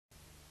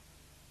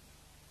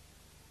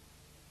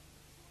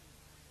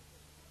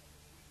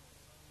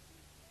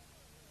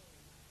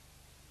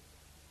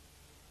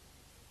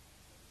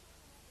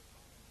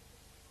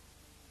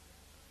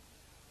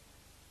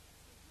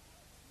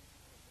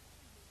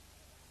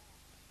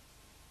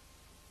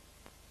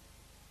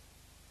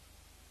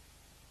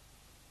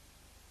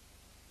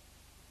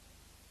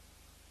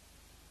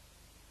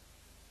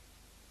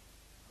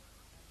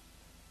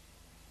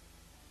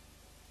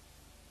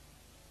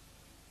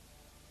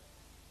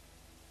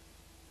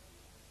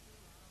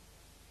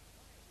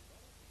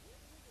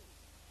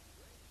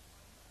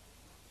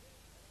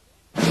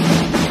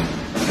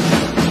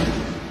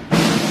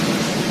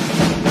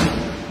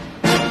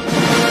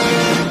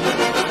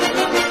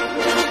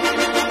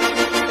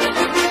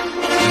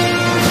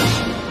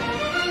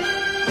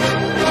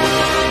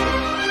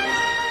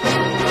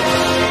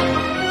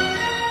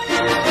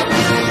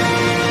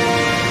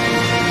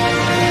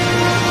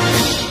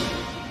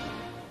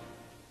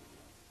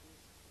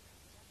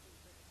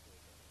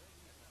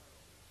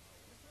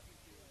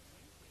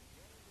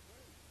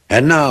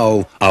And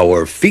now,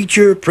 our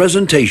feature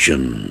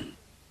presentation.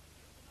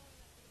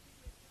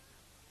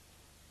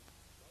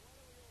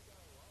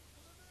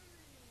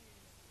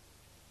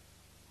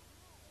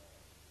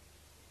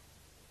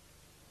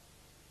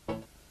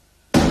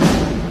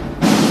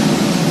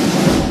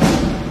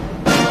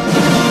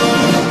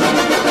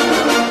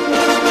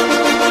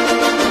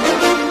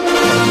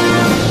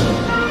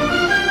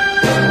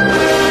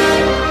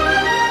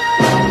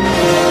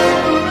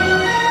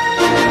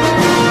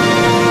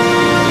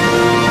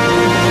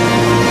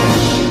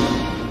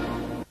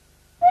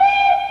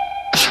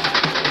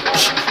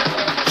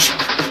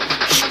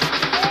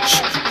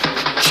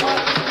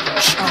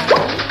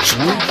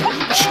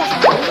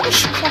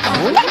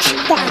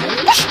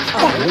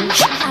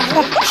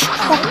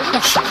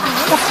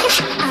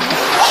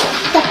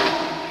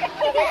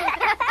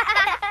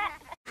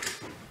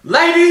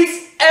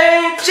 Ladies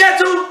and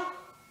gentlemen,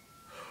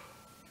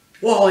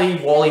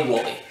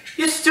 Wally,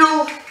 you're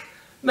still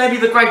maybe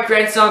the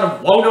great-grandson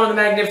of Waldo the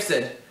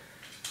Magnificent,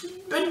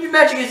 but your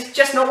magic is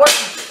just not working.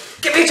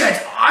 Give me a chance,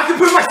 I can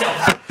prove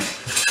myself.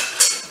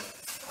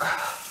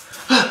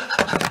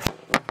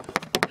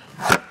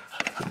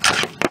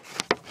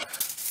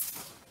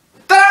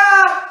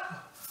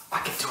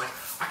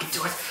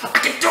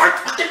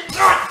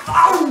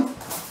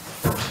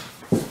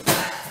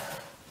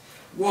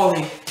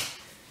 Wally,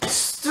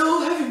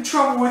 still having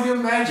trouble with your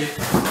magic.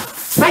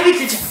 Maybe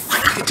you I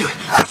can do it.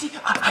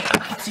 I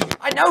can see.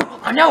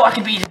 I know I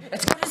can be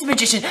as good as a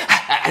magician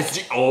as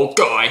the old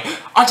guy.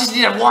 I just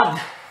need a wand.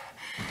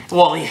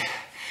 Wally,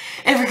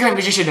 every great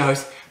magician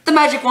knows the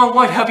magic wand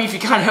won't help you if you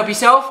can't help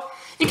yourself.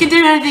 You can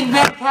do anything to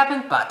make it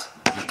happen, but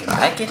you can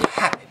make it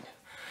happen.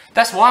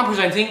 That's why I'm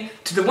presenting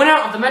to the winner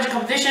of the magic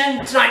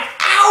competition tonight.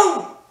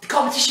 Ow! The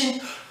competition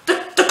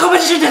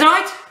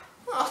tonight?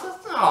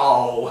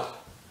 Oh.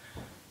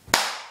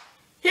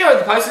 Here are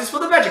the posters for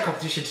the magic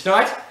competition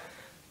tonight.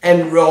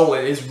 And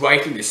Roland is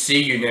waiting to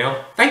see you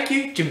now. Thank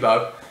you,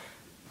 Jimbo.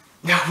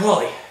 Now,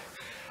 Wally,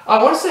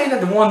 I want to say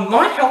that the wand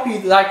might help you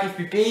like if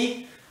you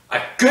be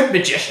a good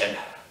magician.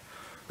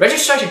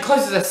 Registration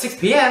closes at 6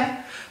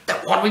 PM.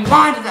 That wand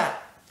reminded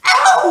that.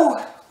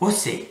 Ow! We'll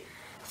see.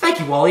 Thank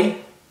you,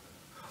 Wally.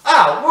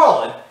 Ah,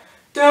 Roland,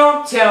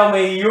 don't tell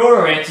me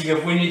you're ranting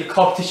of winning the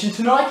competition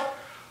tonight.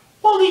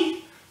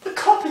 Wally, the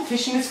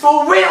competition is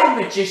for real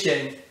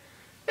magicians.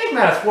 Make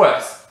matters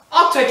worse,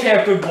 I'll take care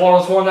of good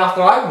Waddle's wand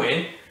after I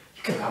win.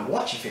 You can come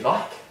watch if you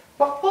like.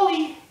 But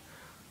Wally,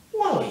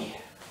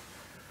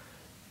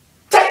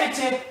 take the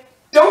tip.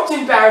 Don't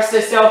embarrass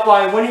yourself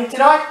by winning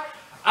tonight.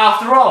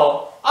 After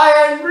all, I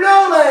am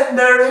Roland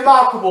the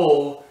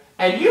Remarkable.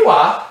 And you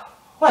are,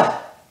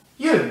 well,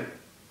 you.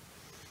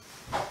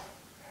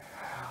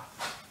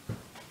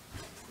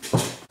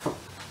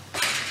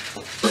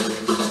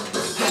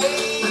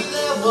 Hey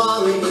there,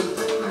 Wally.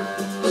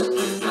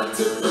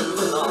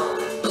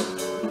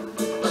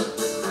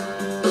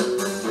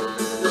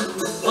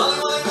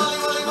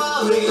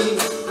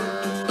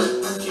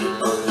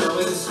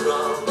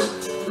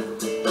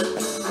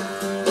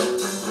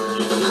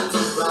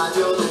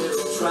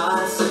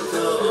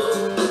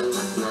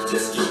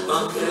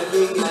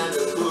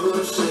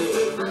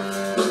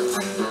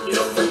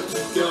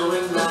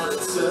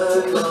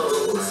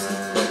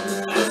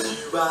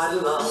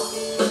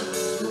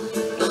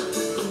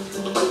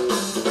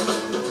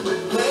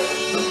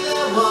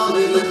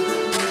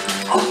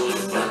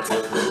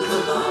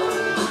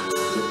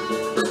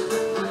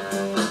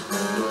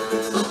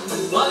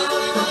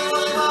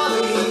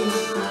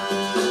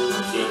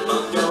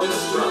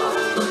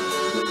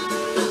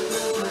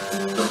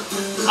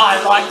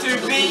 I'd like to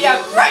be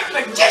a great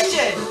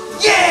magician!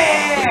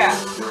 Yeah!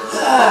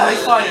 I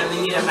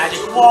finally need a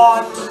magic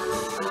wand.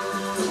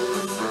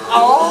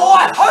 Oh,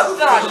 I hope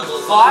that I can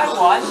find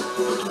one.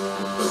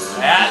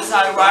 As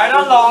I ride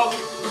along.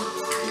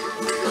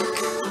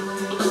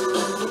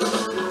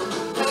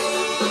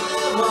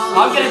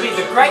 I'm gonna be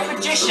the great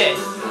magician.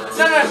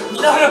 No,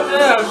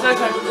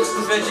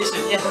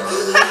 magician, yeah.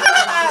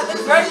 The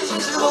greatest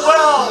magician in the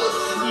world.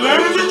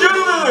 Ladies and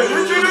gentlemen,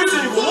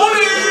 introducing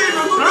Wally,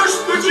 the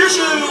best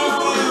magician.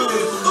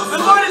 The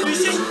finest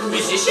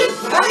musician?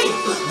 Hey,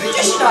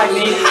 magician I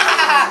mean.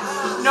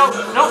 No,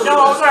 I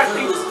was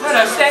acting.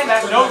 No, stand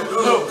back. No,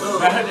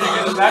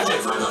 magic.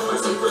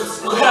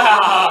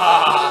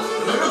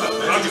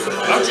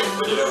 Magic.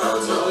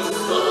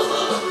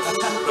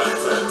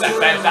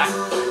 Back.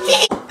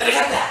 Did I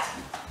get that?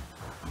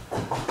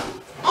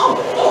 Oh,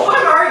 hi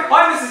Murray.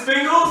 Hi Mrs.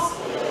 Bingles.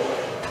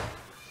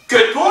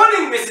 Good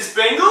morning, Mrs.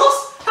 Bingles.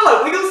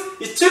 Hello, Wiggles.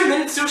 It's 2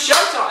 minutes till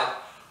showtime.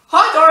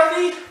 Hi,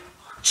 Dorothy.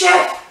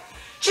 Jeff,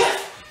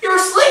 you're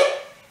asleep.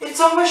 It's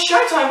almost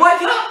showtime.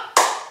 Wake up.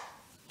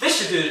 This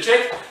should do the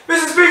trick.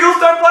 Mrs. Bingles,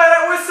 don't play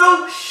that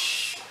whistle.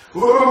 Shh.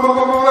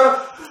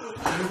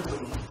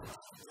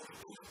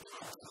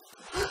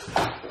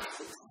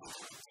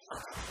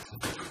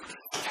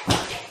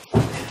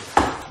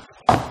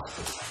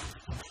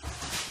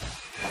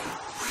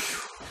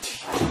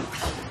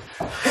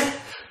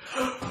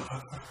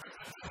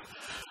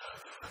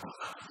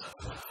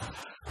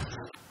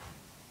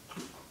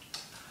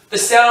 The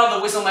sound of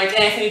the whistle make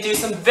Anthony do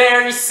some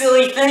very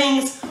silly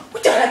things.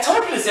 We don't have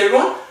time for this,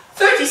 everyone.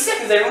 30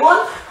 seconds,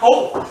 everyone.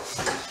 Oh.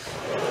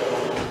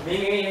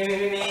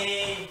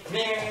 Me.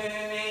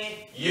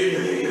 You.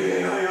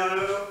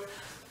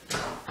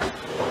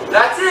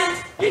 That's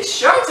it.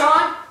 It's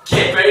showtime.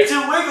 Get ready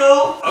to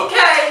wiggle.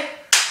 Okay.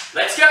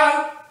 Let's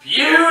go.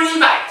 Beauty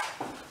mate.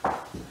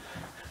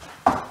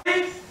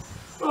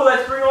 Well,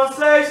 let's bring on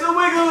stage the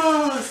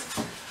Wiggles.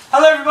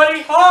 Hello,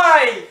 everybody.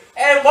 Hi.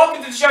 And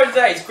welcome to the show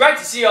today. It's great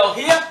to see you all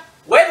here.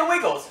 We're the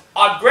Wiggles.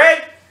 I'm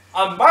Greg,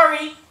 I'm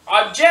Murray,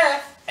 I'm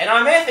Jeff, and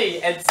I'm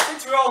Effie. And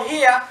since we're all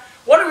here,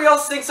 why don't we all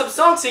sing some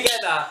songs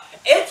together?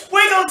 It's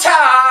Wiggle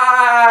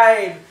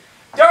time!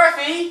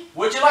 Dorothy,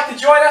 would you like to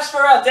join us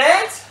for our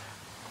dance?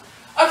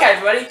 Okay,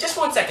 everybody, just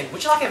 1 second.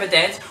 Would you like to have a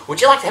dance?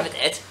 Would you like to have a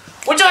dance?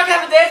 Would you like to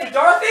have a dance with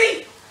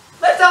Dorothy?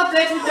 Let's all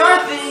dance with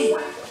Dorothy!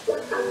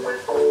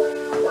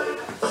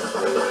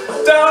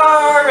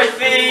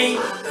 Dorothy,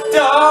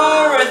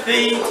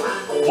 Dorothy,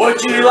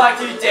 would you like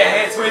to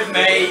dance with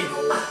me?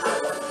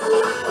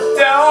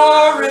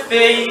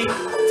 Dorothy,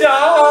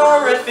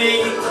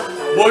 Dorothy,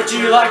 would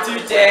you like to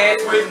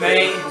dance with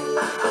me?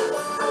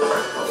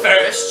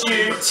 First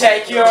you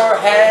take your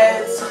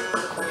hands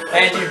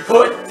and you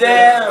put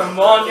them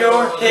on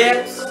your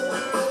hips.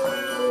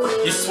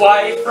 You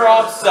sway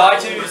from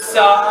side to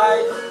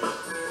side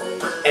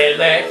and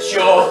let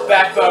your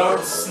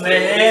backbone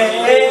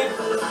slip.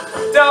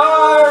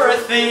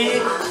 Dorothy,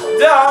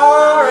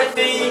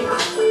 Dorothy,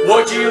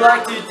 would you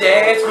like to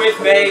dance with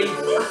me?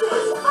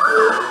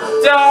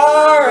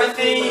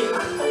 Dorothy,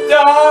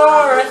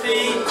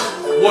 Dorothy,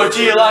 would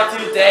you like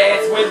to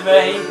dance with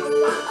me?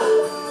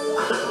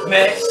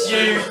 Next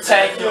you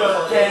take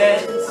your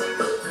hands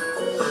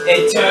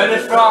and turn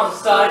it from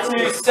side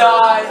to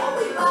side.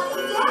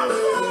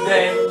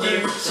 Then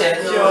you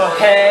check your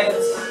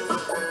hands.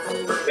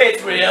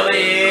 It's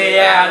really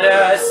out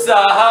of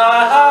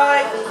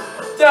sight.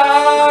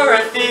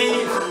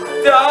 Dorothy,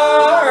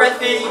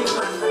 Dorothy,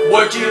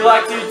 would you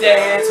like to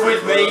dance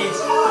with me?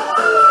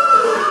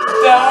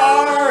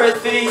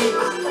 Dorothy,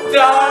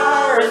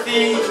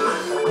 Dorothy,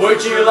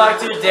 would you like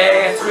to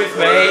dance with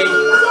me?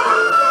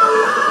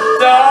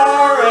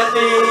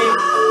 Dorothy,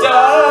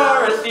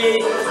 Dorothy,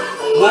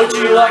 would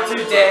you like to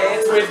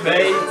dance with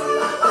me?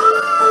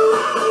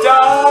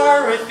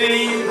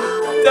 Dorothy,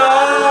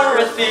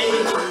 Dorothy,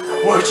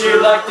 would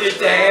you like to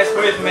dance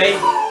with me?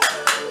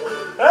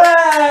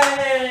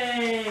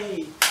 Hey!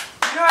 You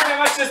know how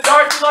much does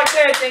Dorothy like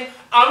dancing?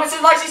 I'm as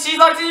much as she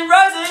likes eating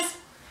roses.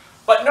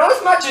 But not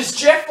as much as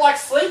Jeff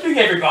likes sleeping,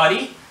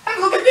 everybody. Have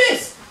a look at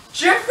this.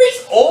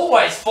 Jeffrey's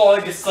always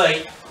falling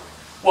asleep.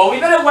 Well, we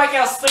better wake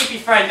our sleepy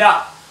friend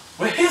up.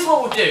 Well, here's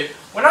what we'll do.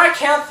 When I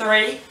count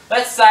 3,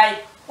 let's say,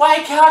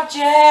 wake up,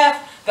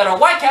 Jeff. Then I'll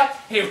wake up,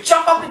 he'll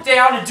jump up and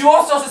down and do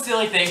all sorts of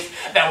silly things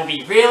that will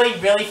be really,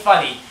 really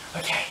funny.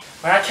 Okay,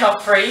 when I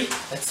count 3,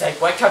 let's say,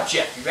 wake up,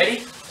 Jeff. You ready?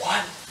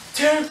 1,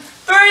 2,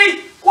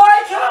 3,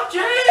 wake up,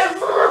 Jeff!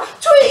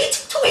 Tweet,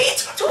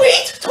 tweet,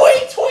 tweet,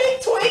 tweet,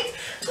 tweet, tweet,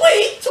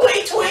 tweet,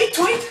 tweet, tweet,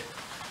 tweet.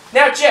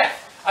 Now, Jeff,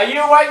 are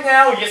you awake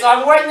now? Yes,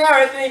 I'm awake now,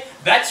 Anthony.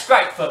 That's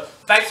great.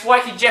 Thanks for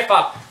waking Jeff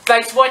up.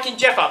 Thanks for waking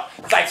Jeff up.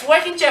 Thanks for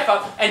waking Jeff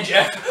up. And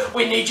Jeff,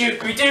 we need you.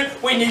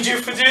 We need you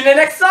for doing the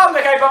next song.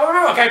 Okay,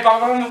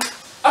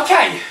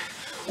 okay.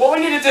 What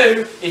we need to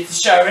do is to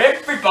show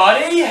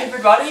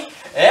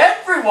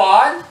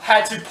everyone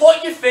how to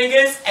point your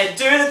fingers and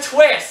do the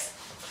twist.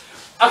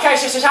 Okay,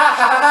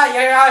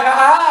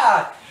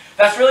 yeah.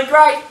 That's really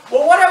great.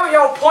 Well, why don't we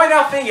all point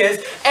our fingers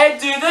and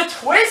do the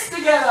twist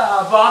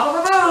together?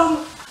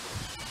 Boom.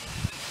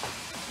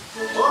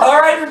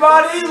 Alright,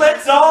 everybody,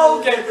 let's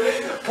all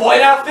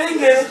point our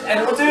fingers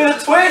and we'll do the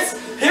twist.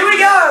 Here we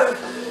go.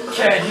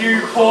 Can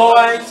you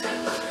point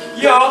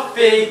your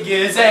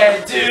fingers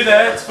and do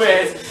the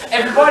twist?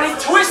 Everybody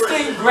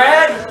twisting,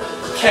 Greg.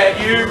 Can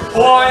you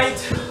point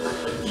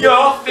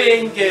your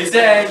fingers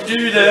and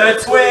do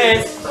the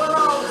twist?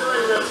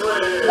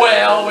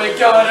 Well, we're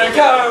gonna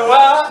go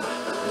up,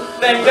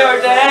 then go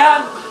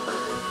down,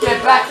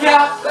 get back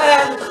up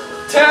and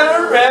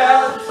turn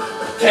around.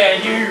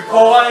 Can you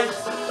point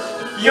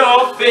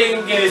your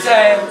fingers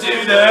and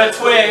do the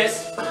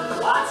twist?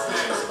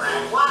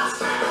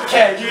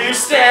 Can you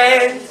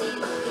stand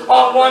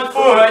on one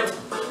foot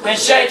and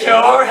shake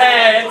your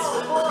hands?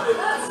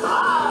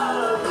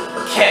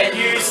 Can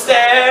you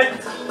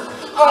stand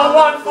on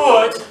one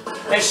foot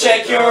and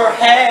shake your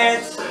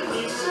hands?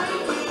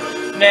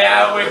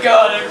 Now we're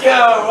gonna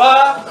go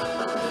up,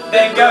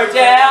 then go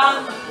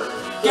down,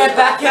 get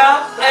back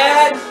up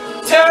and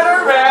turn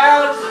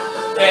around.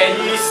 Can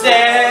you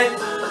stand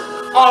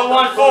on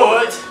one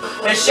foot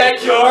and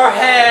shake your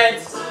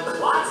hands?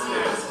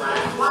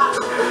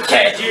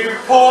 Can you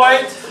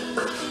point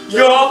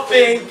your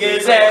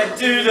fingers and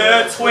do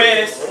the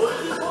twist?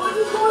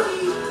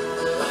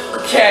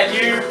 Can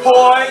you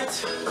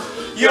point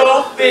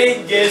your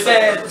fingers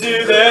and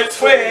do the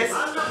twist?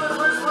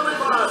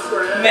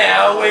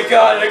 Now we're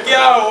gonna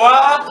go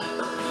up,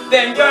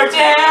 then go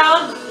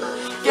down,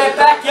 get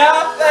back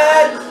up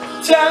and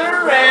turn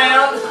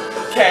around.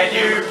 Can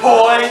you point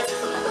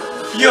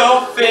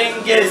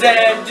fingers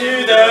and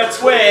do the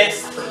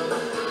twist.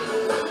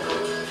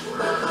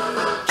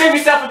 Give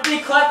yourself a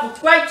big clap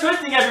for great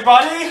twisting,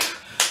 everybody.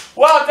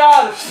 Well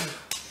done.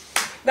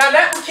 Now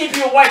that will keep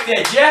you awake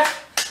there,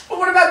 Jeff. But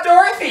what about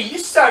Dorothy? You're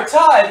so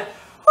tired.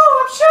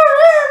 Oh, I'm sure I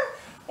am.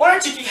 Why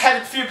don't you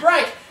have a few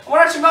break?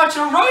 Why don't you munch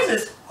on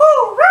roses?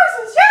 Oh,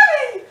 roses,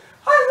 yummy!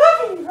 I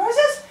love you,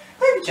 roses.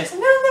 Maybe just a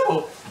little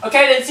nibble.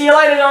 Okay, then see you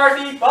later,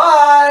 Dorothy.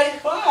 Bye.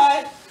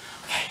 Bye.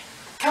 Okay,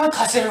 come on,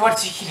 class, everyone,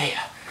 see you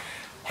later.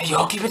 Are you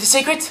all keeping the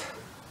secret?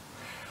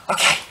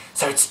 Okay,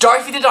 so it's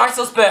Dorothy the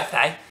Dinosaur's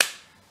birthday.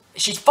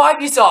 She's 5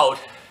 years old.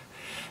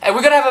 And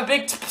we're going to have a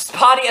big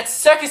party at the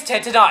circus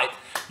tent tonight.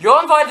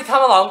 You're invited to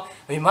come along.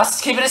 We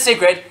must keep it a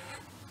secret.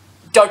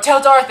 Don't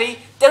tell Dorothy.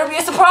 That'll be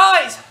a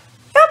surprise.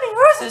 Yummy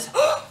roses.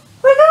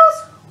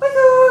 Wiggles.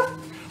 Wiggles.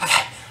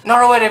 Okay,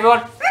 not a word,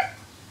 everyone.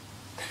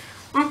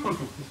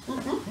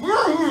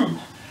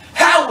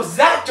 How was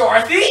that,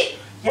 Dorothy?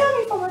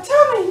 Yummy for my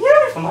tummy.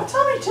 Yummy for my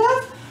tummy,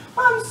 Jeff.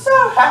 I'm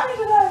so happy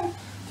today.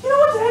 You know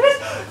what day it is?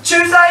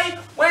 Tuesday,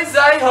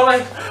 Wednesday, oh my,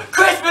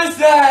 Christmas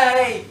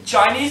Day,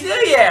 Chinese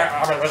New Year.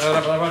 No, that's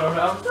not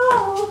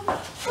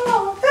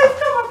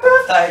my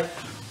birthday.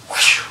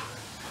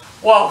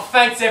 Well,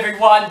 thanks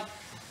everyone.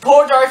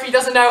 Poor Dorothy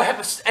doesn't know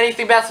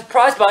anything about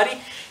surprise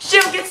party.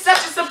 She'll get such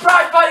a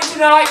surprise party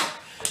tonight.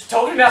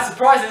 Talking about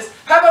surprises,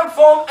 how about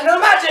perform another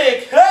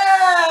magic?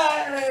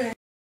 Hey!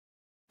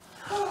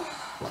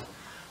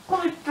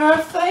 My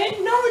birthday,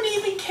 no one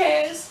even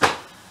cares.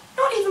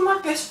 Not even my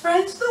best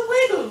friends, the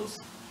Wiggles.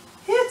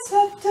 It's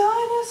a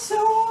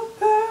dinosaur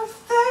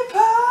birthday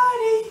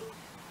party.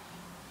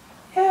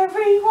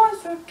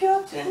 Everyone's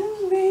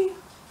forgotten me.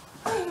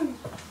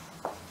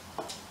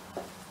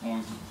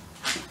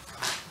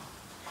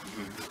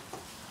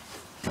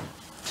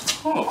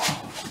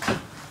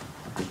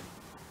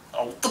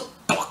 Oh, the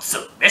box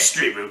of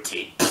mystery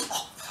routine.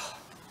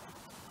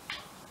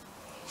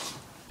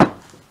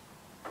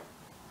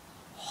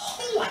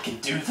 Oh, I can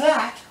do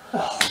that.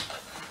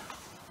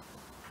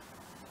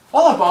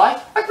 Followed by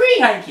a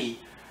green hanky,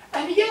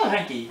 and a yellow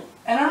hanky,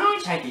 and an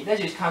orange hanky. They're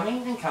just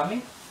coming and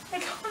coming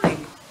and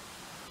coming.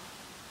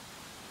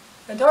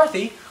 And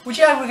Dorothy, would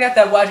you ever get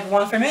that magic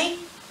wand for me?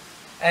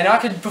 And I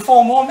could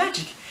perform more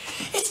magic.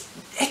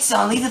 It's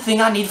only the thing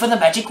I need for the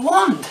magic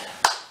wand.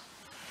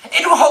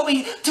 It will help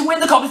me to win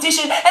the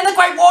competition and the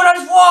Great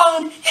Warlord's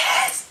wand.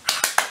 Yes!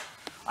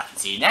 I can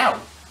see it now.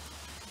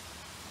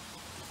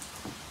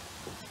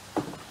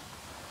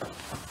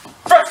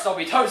 First, I'll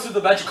be host of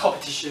the magic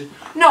competition.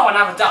 No one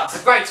ever does.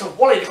 It's great to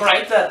Wally the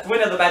Great, the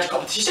winner of the magic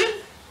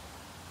competition.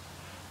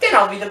 Then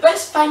I'll be the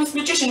best famous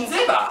magicians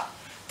ever.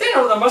 Then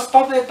I'll be the most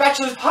popular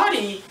bachelor's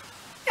party.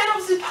 And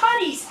I'll do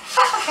parties.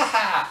 Ha ha ha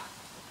ha.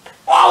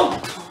 Oh!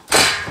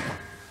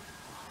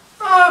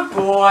 Oh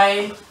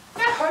boy.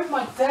 I hope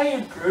my day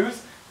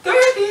improves.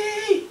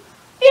 Dorothy!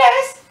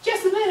 Yes,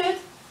 just a minute.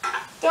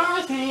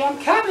 Dorothy, I'm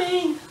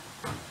coming.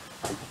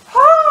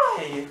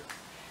 Hi!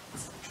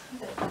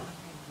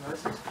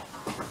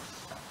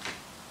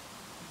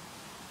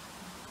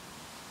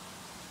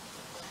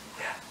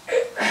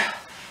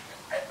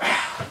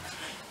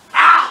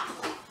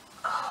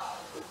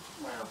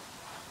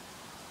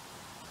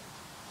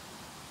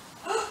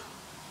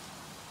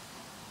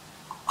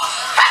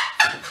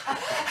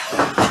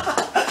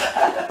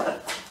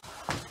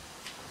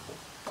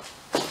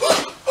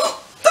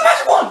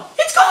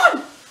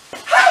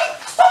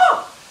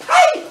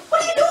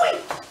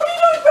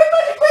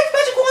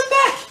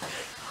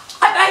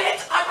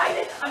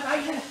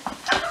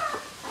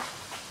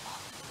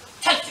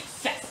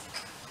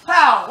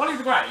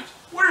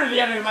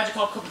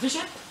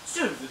 Competition,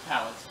 soothe the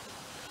powers.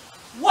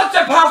 What's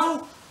so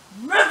powerful?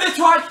 Move this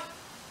right.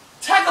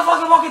 Take the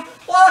fucking rocket,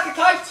 fly like a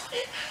kite.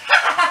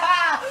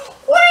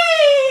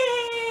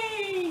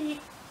 Whee!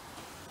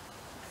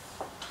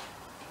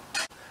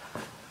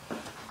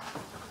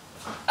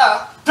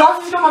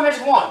 Dorothy's got my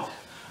magic wand.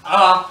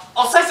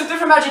 I'll say some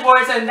different magic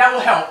words and that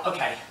will help.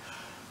 Okay.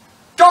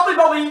 Gobbly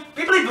bobbly,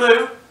 bibbly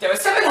blue. There were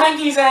 7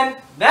 hankies and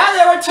now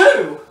there are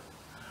 2.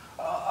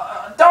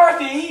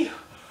 Dorothy.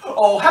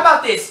 Oh, how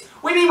about this?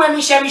 Wimmy whammy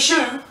shammy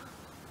shoo.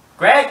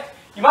 Greg,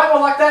 you might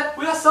want like that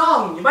with a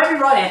song. You may be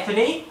right,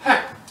 Anthony.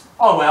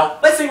 Oh well,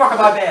 let's sing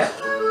Rockabye Bear.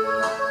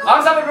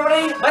 Arms up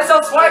everybody, let's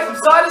all sway from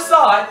side to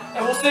side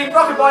and we'll sing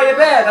Rockabye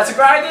Bear. That's a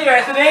great idea,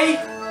 Anthony.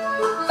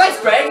 Thanks,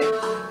 Greg.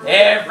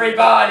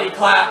 Everybody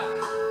clap.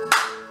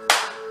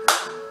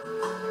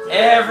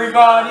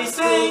 Everybody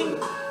sing.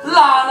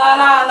 La la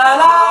la la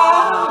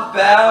la.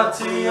 Bow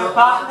to your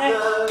partner.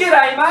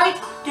 G'day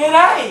mate,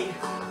 g'day.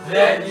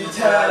 Then you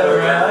turn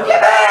around.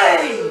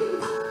 Yippee!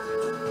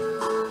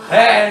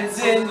 Hands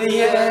in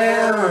the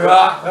air,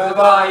 rock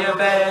by your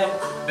bed.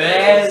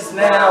 Bear's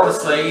now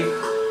asleep.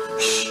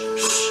 Shh,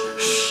 shh,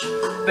 shh.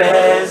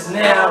 Bear's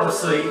now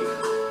asleep.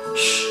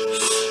 Shh,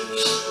 shh,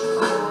 shh.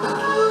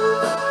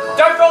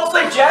 Don't fall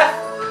asleep, Jeff.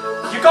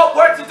 You got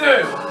work to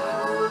do.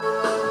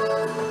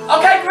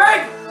 Okay,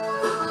 Greg.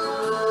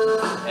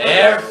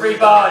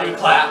 Everybody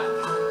clap.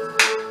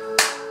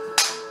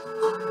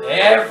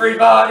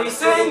 Everybody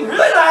sing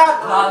really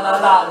loud. La la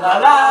la la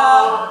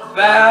la.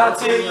 Bow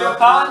to your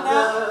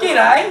partner.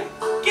 G'day,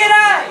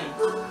 g'day.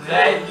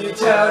 Then you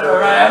turn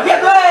around,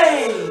 get me.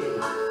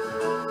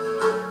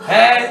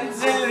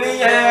 Hands in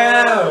the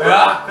air,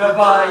 rock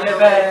by your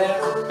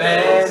bed.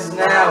 Bear's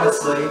now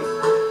asleep.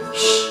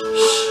 Shh,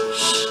 shh,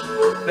 shh.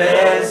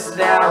 Bear's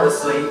now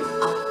asleep.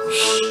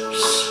 Shh,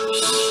 shh,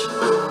 shh.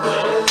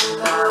 Bear's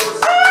now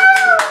asleep.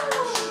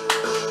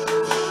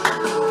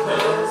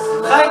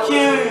 Thank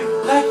you,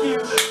 thank you.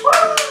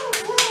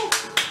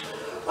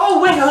 Oh,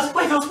 Wiggles,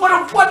 Wiggles, what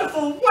a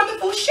wonderful,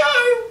 wonderful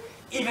show.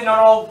 Even on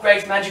old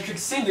Greg's magic could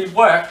seem to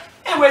work.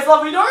 And where's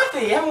lovely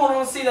Dorothy? Everyone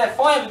wants to see that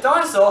fine of a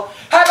dinosaur.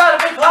 How about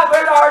a big clap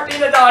for Dorothy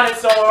the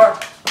dinosaur?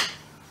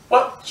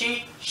 Well,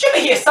 she should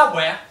be here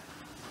somewhere.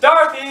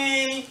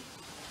 Dorothy!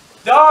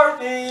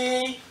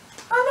 Dorothy!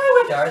 I know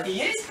where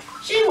Dorothy is.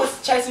 She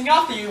was chasing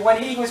after you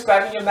when he was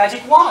grabbing your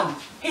magic wand.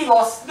 He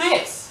lost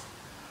this.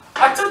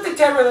 I took the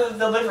terror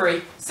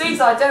delivery. Seems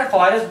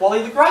identified as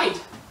Wally the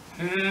Great.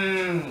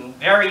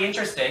 Very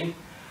interesting.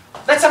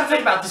 Let's have a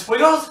think about this,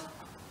 Wiggles.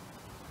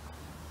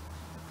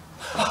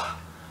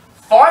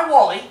 Find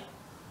Wally,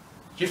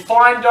 you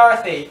find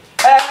Dorothy.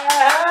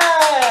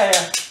 Hey!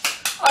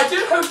 I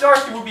do hope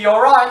Dorothy will be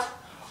alright.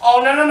 Oh,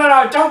 no,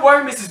 don't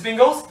worry, Mrs.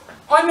 Bingles.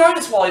 I know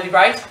this Wally the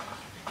Great.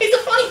 He's a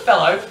funny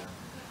fellow,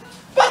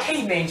 but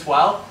he means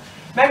well.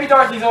 Maybe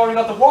Dorothy's already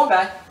got the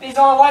wombat, and he's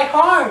on her way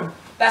home.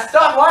 That's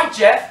not right,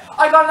 Jeff.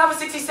 I got another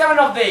 67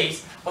 of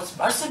these. What's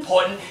most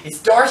important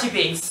is Dorothy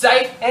being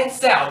safe and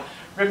sound.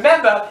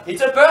 Remember,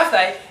 it's her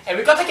birthday, and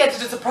we've got to get to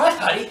the surprise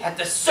party at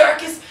the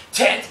circus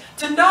tent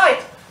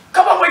tonight.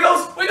 Come on,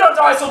 Wiggles, we got a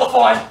dinosaur to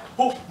find.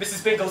 Oh,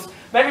 Mrs. Bingles,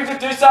 maybe we could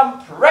do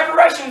some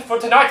preparation for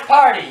tonight's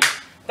party.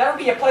 That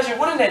would be a pleasure,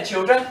 wouldn't it,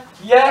 children?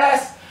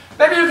 Yes.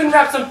 Maybe you can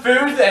grab some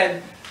food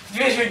and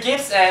use your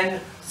gifts and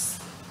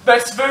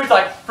best food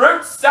like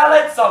fruit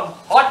salad, some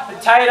hot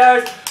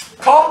potatoes,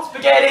 cold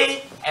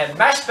spaghetti, and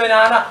mashed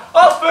banana.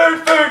 Oh,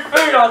 food,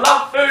 I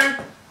love food.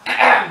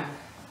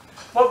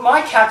 Well,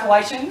 my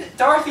calculation,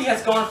 Dorothy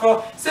has gone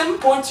for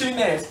 7.2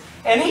 minutes.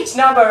 And each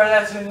number,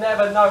 as you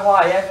never know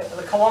why,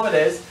 the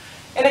kilometers,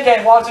 and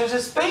again, while to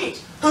just speed.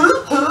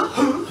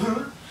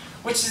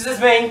 Which does this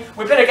mean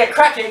we better get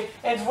cracking,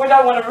 and we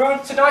don't want to ruin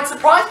tonight's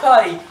surprise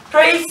party.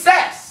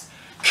 Princess!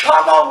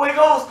 Come on,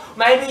 Wiggles!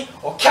 Maybe,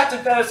 or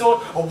Captain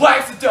Dinosaur, or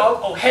Wags the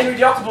Dog, or Henry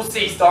the Octopus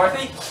sees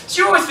Dorothy.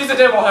 She always visits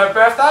him on her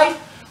birthday.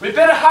 We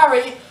better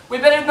hurry. We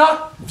better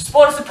not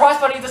spoil a surprise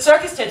party at the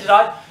circus tent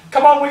tonight.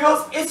 Come on,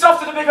 Wiggles, it's off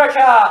to the bigger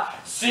car.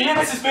 See you,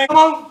 Mrs. Bing.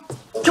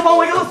 Come on,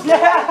 Wiggles,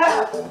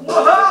 yeah!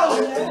 Whoa,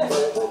 yeah!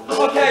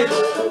 Okay,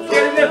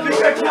 get in the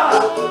bigger car.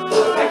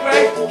 Okay,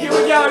 Greg, here we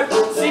go.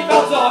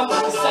 Seatbelts on,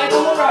 safe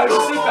on the road,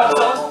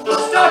 seatbelts on.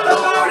 Start the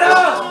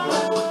motor!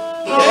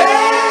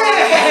 Yeah!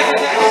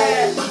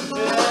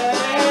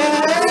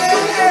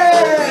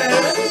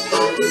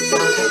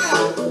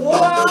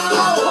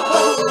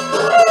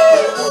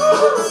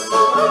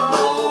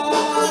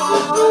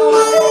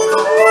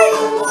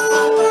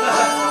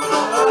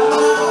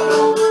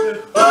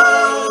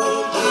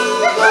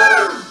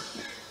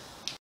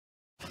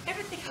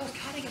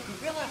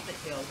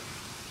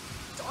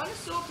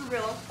 Dinosaur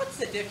gorilla, what's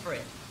the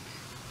difference?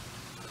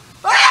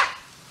 Ah!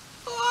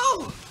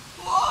 Oh!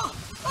 Oh!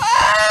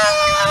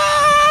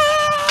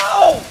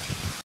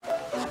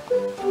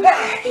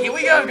 Ah, here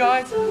we go,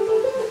 guys.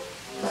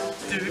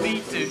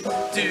 Doobie doo,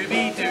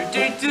 doobie doo,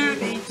 doo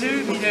doobie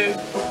doobie doo,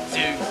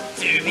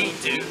 doobie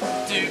doo,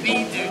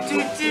 doobie doo,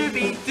 doo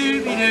doobie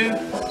doobie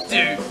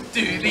doo,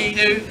 doobie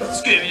doo,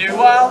 Scooby Doo.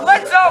 Well,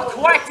 let's all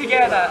quack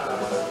together.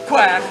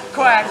 Quack,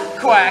 quack,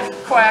 quack,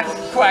 quack,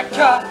 quack,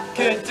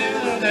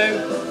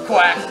 cock-a-doodle-doo.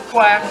 Quack,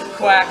 quack,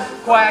 quack,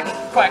 quack,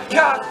 quack,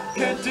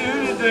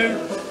 cock-a-doodle-doo.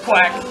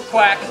 Quack,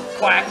 quack,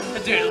 quack, a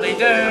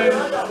doodly-doo.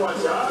 I got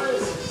one,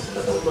 guys.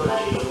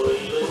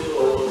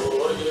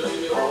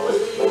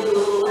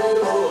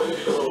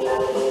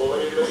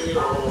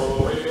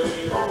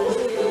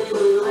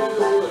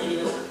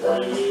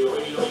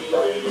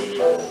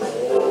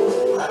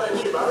 How about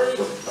you, Barry?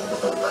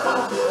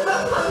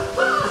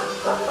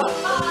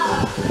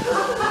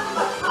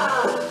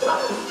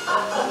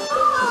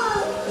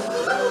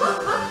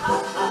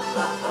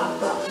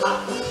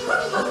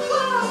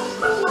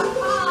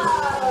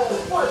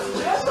 What's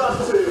Jeff up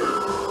to?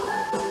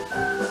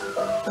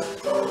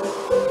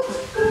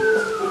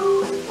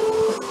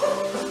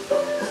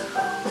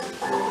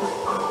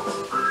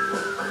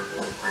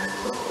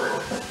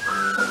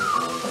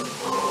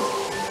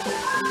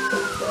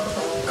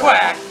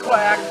 Quack,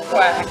 quack,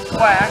 quack,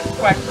 quack,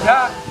 quack,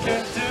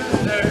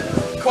 cock-a-doodle-doo.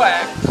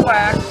 Quack,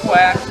 quack,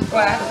 quack,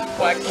 quack,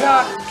 quack,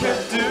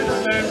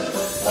 cock-a-doodle-doo.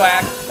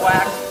 Quack,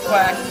 quack,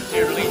 quack,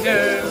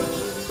 doodly-doo.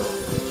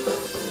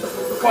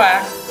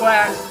 Quack,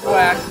 quack,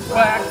 quack,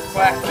 quack,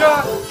 quack,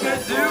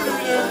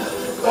 cock-a-doodle-doo.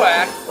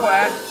 Quack,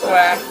 quack,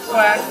 quack,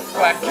 quack,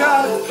 quack,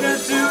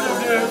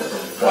 cock-a-doodle-doo.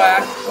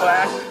 Quack,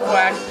 quack,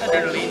 quack, a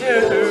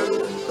doodly-doo.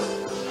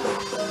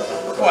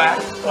 Quack,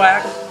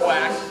 quack,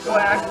 quack,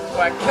 quack,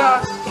 quack,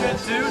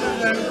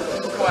 cock-a-doodle-doo.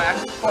 Quack,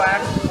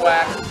 quack,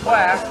 quack, quack.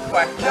 quack,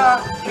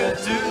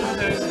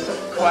 quack-a-doodle-doo.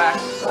 Quack,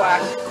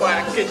 quack,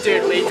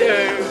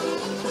 quack-a-doodly-doo.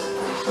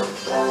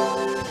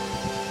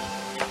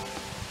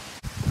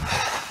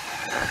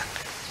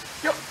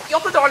 You're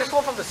the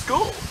dinosaur from the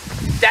school.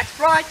 That's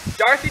right,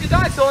 Dorothy the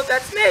dinosaur,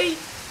 that's me.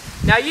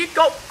 Now you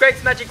got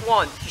Greg's magic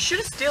wand. You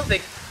shouldn't steal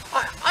things.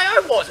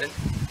 I wasn't.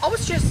 I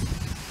was just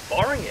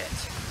borrowing it.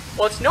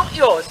 Well, it's not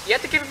yours. You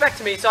have to give it back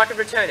to me so I can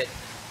return it.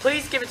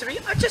 Please give it to me.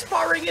 I'm just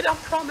borrowing it, I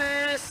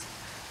promise.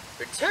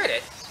 Return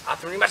it?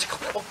 After any magic.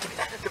 Oh, give me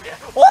that. Give me that.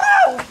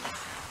 Whoa!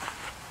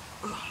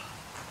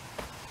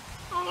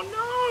 Oh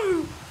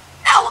no!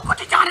 Now look what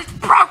you've done. It's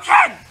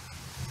broken!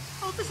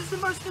 Oh, this is the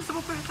most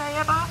miserable birthday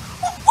ever.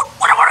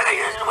 What are they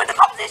using to win the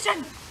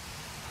competition?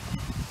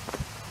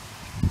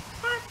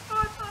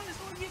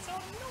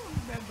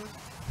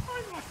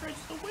 My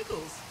friends the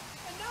Wiggles.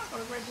 And now I've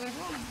got a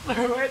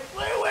red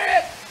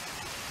Fluid!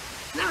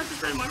 Now I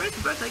just ran my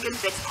rest birthday getting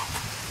fixed.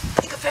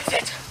 You can fix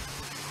it!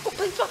 Oh,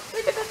 please,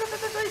 please.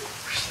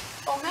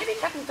 Oh, maybe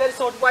Captain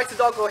Feathersword, Wax the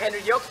Dog, or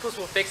Henry the Octopus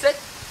will fix it.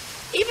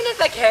 Even if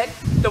they can,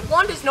 the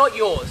wand is not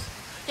yours.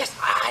 Yes,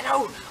 I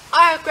know.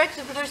 I have Greg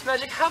to produce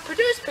magic, help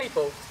produce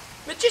people.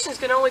 Magicians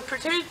can only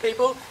produce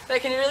people, they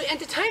can really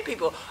entertain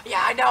people.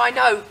 Yeah, I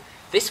know.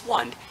 This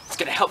wand is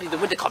going to help you in the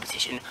winter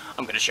competition.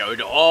 I'm going to show it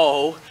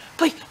all.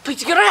 Please,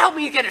 you're going to help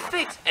me get it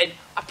fixed. And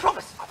I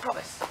promise,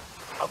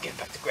 I'll give it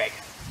back to Greg.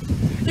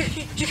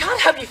 You can't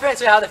help your friends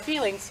with other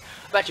feelings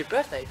about your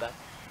birthday, but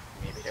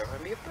maybe they'll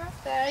remember your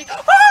birthday.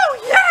 Oh,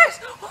 yes!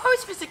 Oh,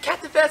 it's Mr.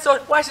 Captain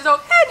Feathersword, Wax the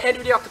Dog, and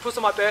Henry the Octopus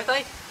on my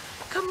birthday.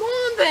 Come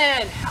on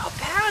then, how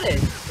about it?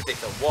 We'll take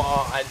the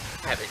wand,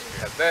 have it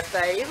for her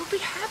birthday, it'll be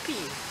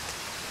happy.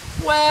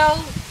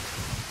 Well,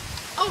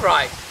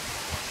 alright.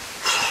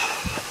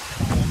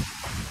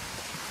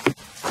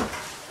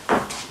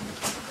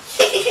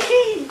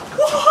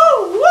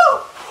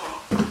 Whoa!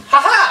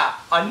 Haha!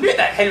 I knew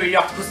that Henry the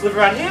Octopus lived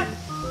around here.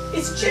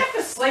 Is Jeff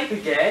asleep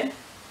again?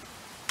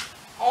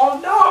 Oh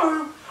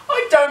no!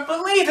 I don't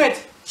believe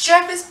it!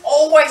 Jeff is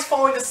always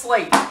falling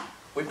asleep.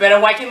 We'd better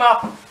wake him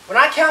up. When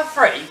I count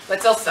 3,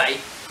 let's all say,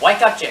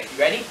 wake up Jeff. You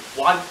ready?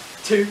 1,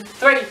 2,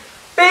 3.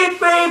 Beep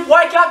beep!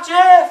 Wake up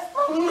Jeff!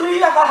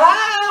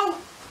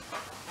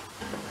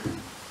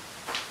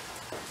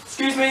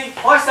 Excuse me,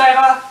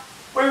 lifesaver.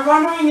 We're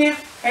wondering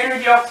if Henry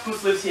the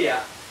Octopus lives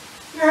here.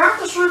 You have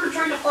to swim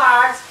between the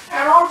flags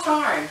at all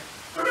times.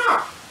 Do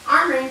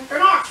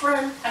not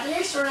swim at the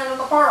eastern end of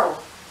the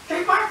pool.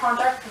 Keep eye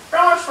contact with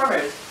fellow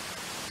swimmers.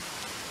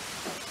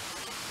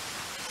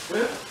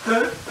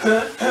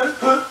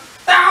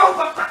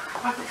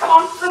 Come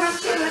on,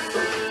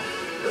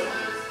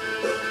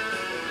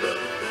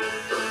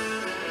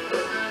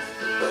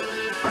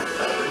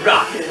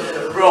 Rockin'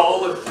 and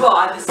rollin'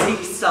 by the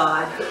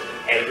seaside.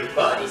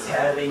 Everybody's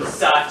having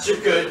such a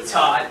good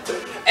time.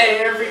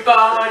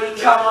 Everybody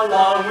come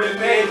along with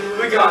me.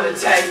 We're gonna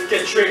take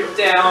a trip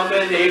down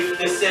beneath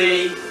the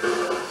sea.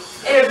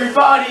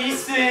 Everybody's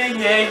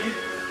singing.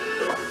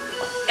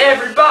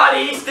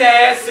 Everybody's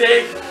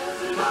dancing.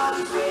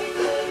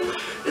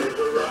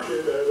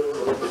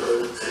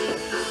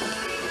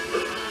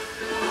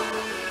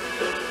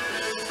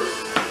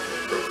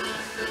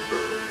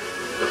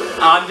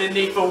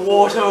 Underneath the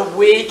water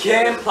we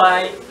can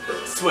play,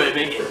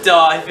 swimming and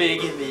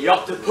diving in the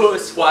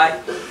octopus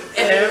way.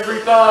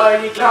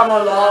 Everybody come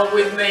along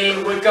with me,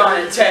 we're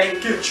gonna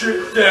take a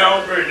trip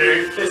down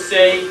beneath the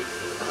sea.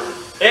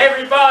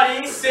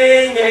 Everybody's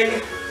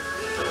singing,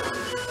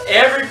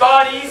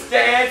 everybody's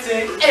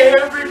dancing,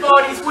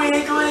 everybody's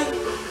wiggling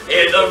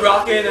in the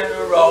rockin'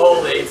 and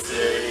rollin'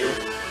 sea.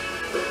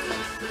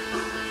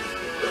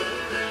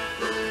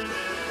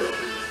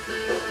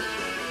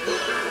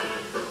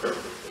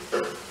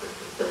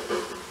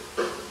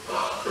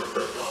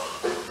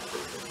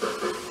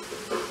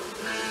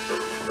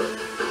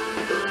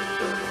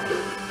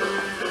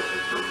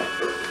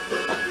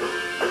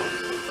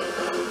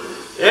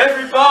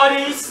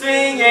 Everybody's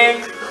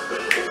singing,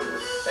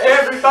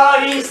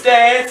 everybody's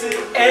dancing,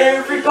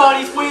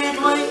 everybody's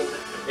wiggling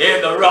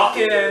in the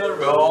rockin' and the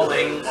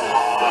rolling.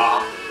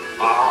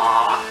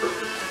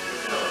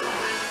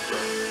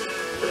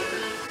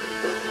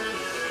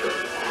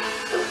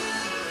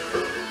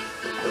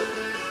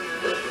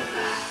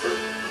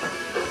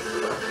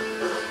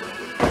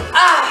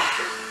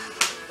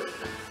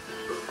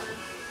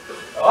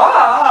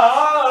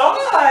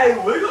 Hi,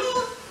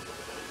 Wiggles.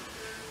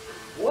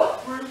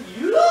 What were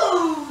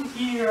you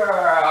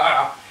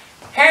here?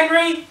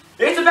 Henry,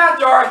 it's about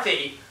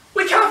Dorothy.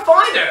 We can't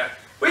find her.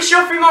 We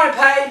sure we might have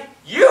paid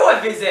you a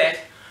visit.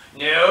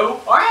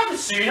 No, I haven't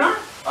seen her.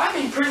 I've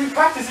been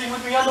practicing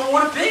with the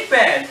underwater big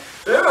band.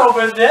 They're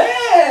over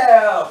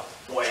there.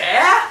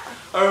 Where?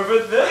 Over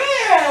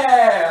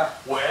there.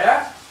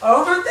 Where?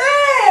 Over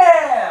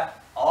there.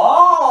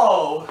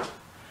 Oh.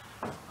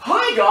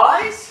 Hi,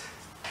 guys.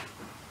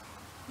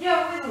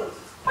 Yeah, Wiggles.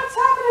 What's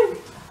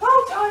happening?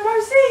 Long time no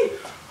see.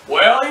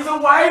 Well, he's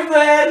away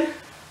then.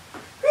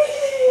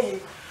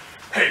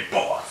 Hey,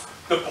 boss.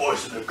 The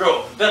boys and the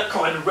girls, they're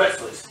kind of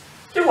restless.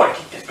 They want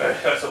to keep this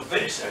rehearsal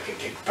finished so they can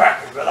kick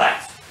back and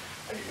relax.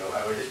 And you know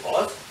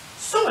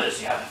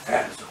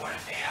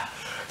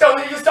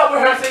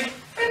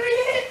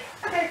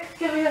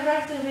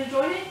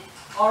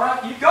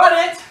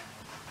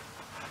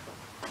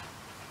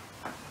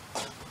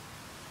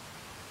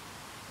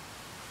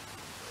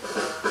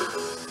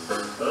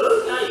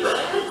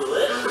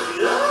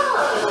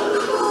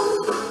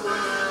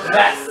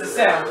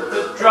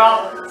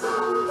drum.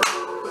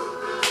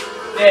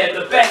 They're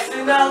the best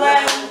in the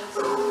land.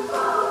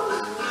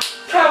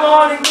 Come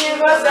on and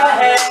give us a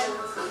hand.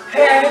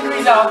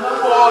 Henry's on the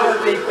water,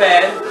 Big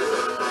Ben.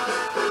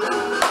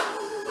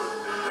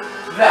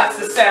 That's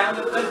the sound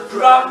of the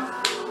drum.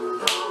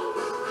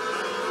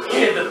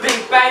 Hear the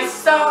big bass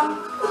song.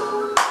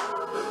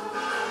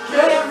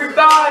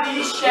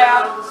 Everybody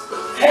shouts.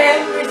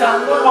 Henry's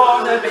on the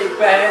water, Big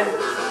Ben.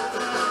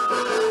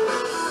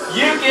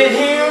 You can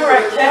hear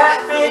a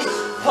catfish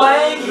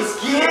playing his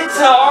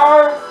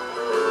guitar.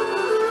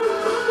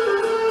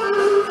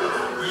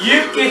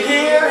 You can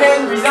hear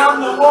Henry's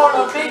on the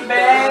water, Big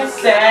Ben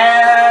sound.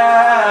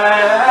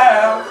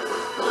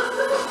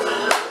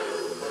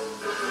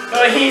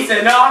 But he's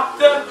an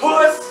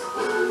octopus.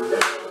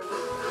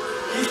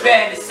 His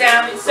band is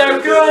sounding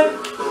so good.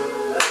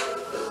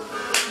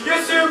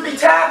 You'll soon be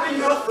tapping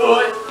your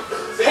foot.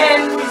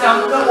 Henry's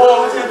on the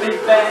water,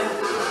 Big Ben.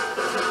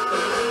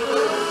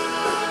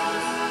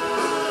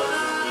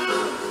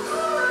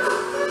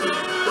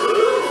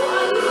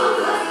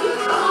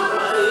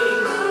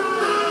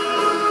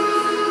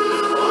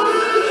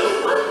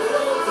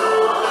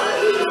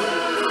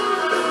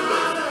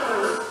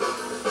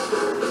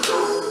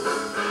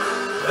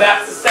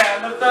 That's the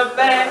sound of the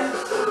band.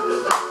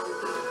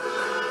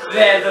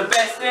 They're the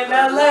best in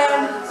the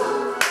land.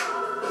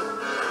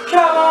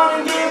 Come on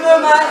and give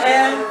them a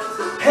hand.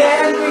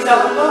 Henry's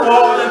on the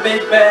water,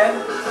 Big Ben.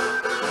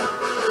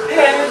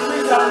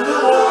 Henry's on the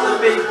water,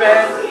 Big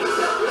Ben.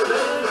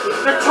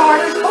 The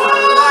tide is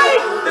high,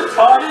 the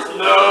tide is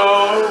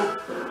low.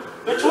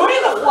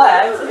 Between the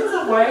flags is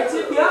the way to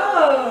go.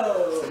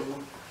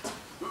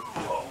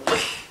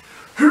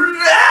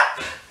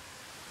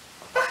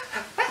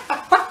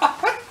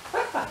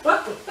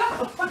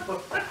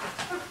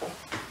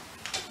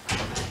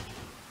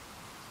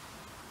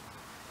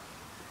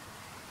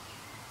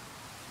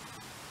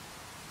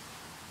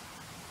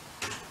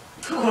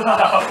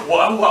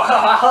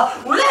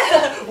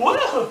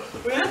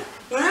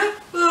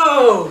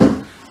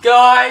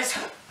 Guys,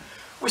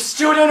 we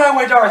still don't know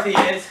where Dorothy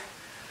is.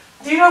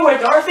 Do you know where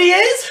Dorothy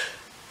is?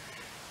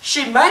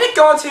 She may have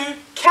gone to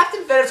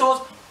Captain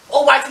Venator's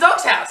or Wags the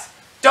dog's house.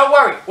 Don't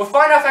worry, we'll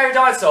find our favourite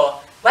dinosaur.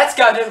 Let's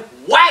go to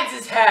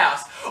Wags'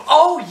 house.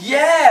 Oh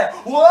yeah!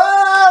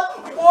 Whoa!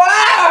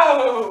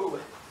 Whoa!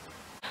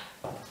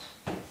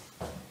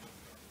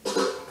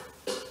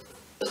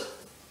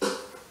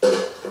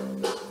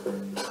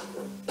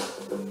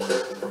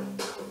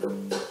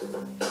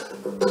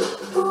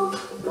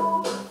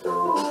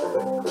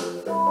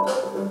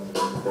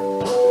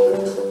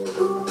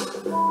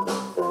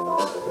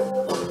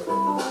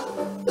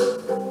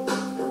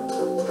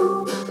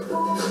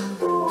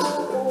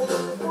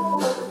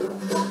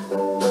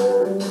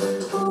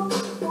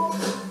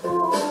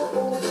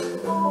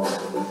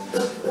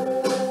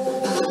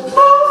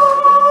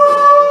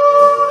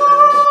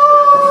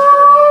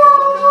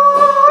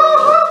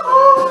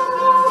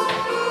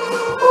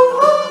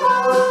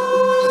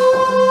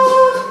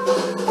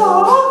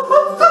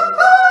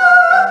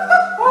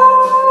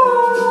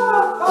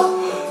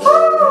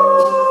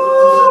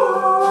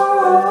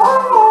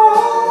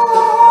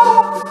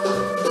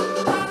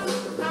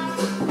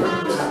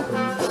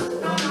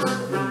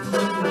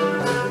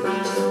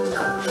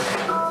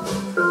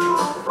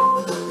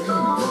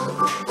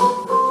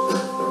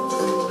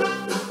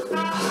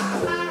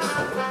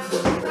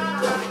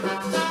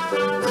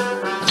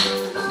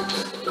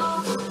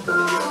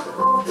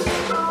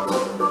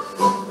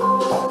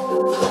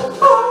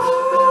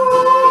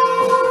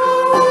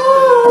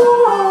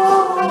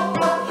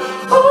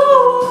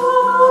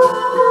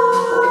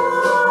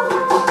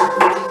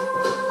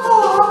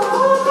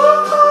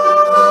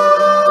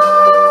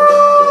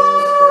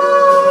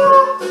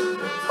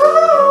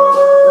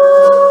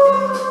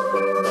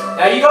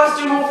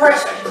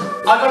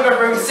 I'm going to go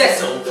bring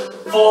Cecil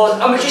for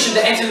a magician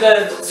to enter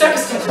the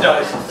circus tent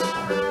tonight.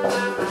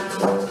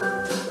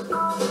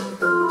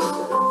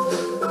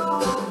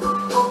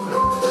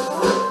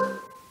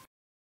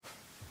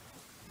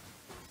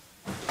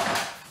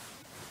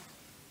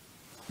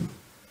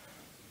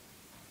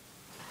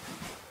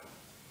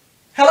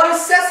 Hello,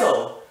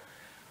 Cecil.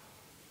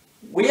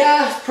 We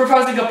are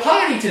proposing a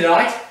party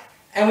tonight,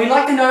 and we'd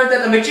like to know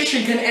that the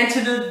magician can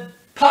enter the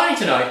party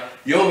tonight.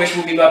 Your wish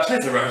will be my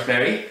pleasure,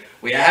 Rosemary.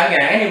 We are having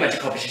our annual magic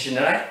competition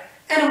tonight,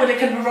 and a winner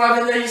can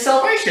provide a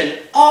celebration.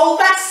 Oh,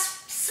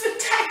 that's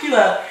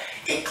spectacular!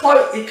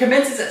 It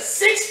commences at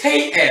 6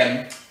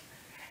 PM,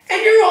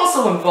 and you're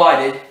also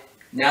invited.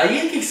 Now,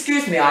 you can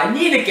excuse me, I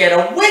need to get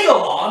a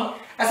wiggle on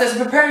as I'm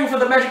preparing for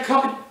the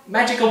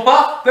magical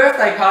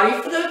birthday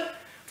party for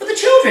the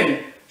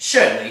children.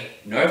 Certainly,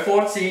 no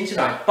forward seeing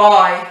tonight.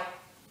 Bye.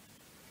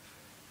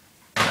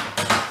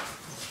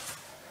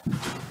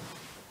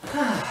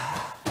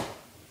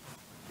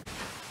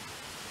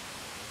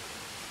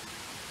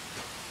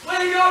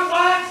 Where you going,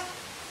 Wags?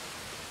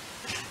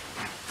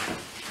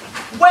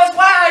 Where's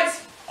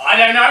Wags? I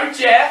don't know,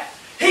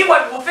 Jeff. He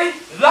went woofing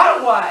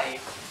that way.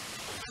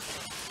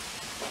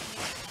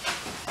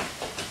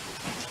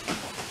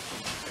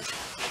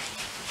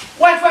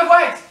 Wags, wags,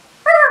 wags!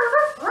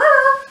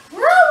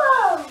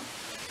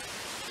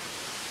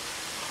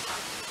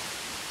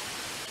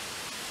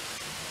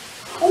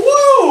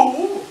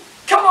 Woo!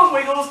 Come on,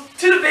 Wiggles,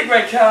 to the big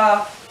red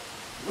car.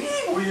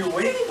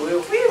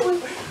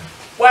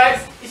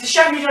 Wags, it's a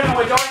shame you don't know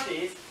where Dorothy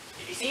is.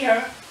 If you see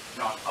her,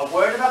 not a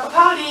word about the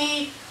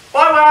party.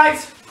 Bye,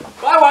 Wags.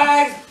 Bye,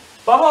 Wags.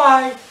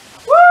 Bye-bye.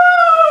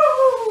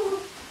 Woo!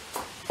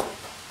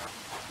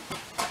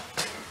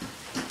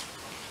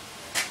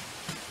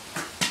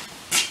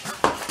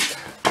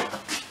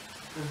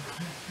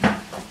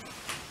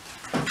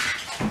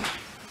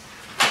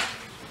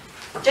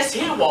 Just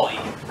here, Wally.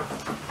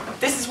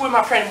 This is where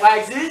my friend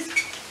Wags is.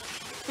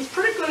 He's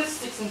pretty good at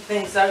sticks and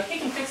things, so he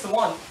can fix the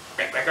one.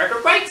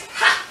 Great!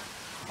 Ha!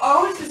 I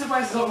always visit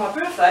Wags on my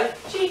birthday.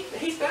 Gee,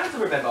 he's bound to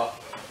remember.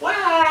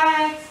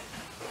 Wags!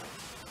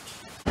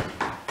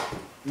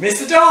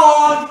 Mr.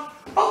 Dog!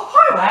 Oh,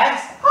 hi,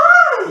 Wags.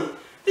 Hi!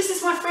 This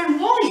is my friend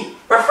Wally.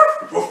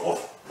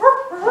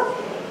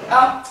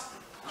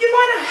 You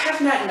might not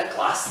have met in the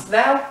class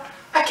now.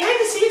 I came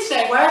to see you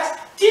today, Wags.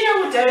 Do you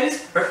know what that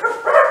is?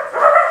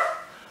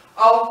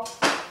 Oh,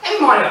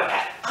 never mind about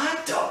that. I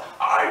don't.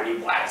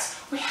 Only Wags.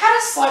 We had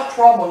a slight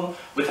problem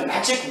with the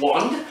magic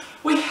wand.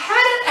 We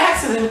had an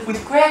accident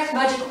with Greg's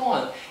magic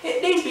wand.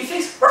 It needs to be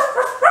fixed.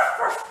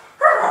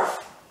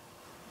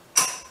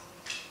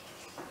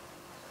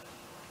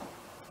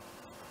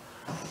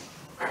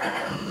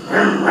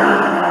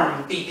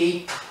 Beep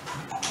beep.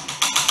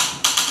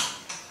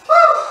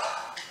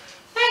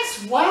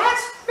 Thanks,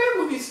 Wags.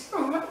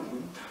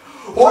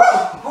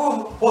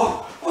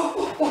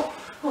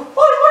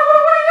 What are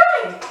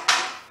you doing?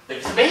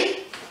 Listen to me.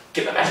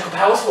 Get my magical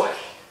powers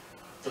working.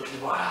 Look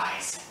into my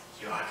eyes.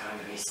 You are going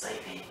to be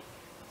sleepy.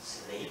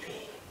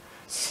 Sleepy.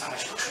 This is my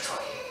magical trick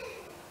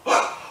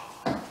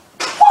working.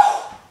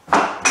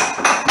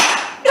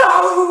 No!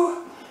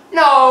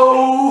 No!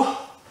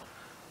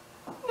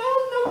 No,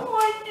 I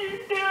did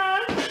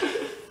that.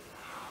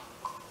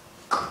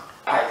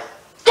 Alright.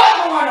 Get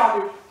the line on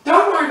you.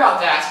 Don't worry about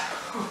that.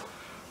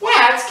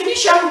 Wags, can you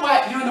show me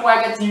what you and the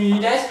Wag Activity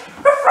does?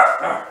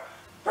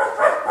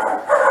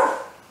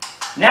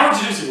 Now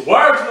introducing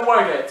Wags and the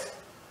Waggets.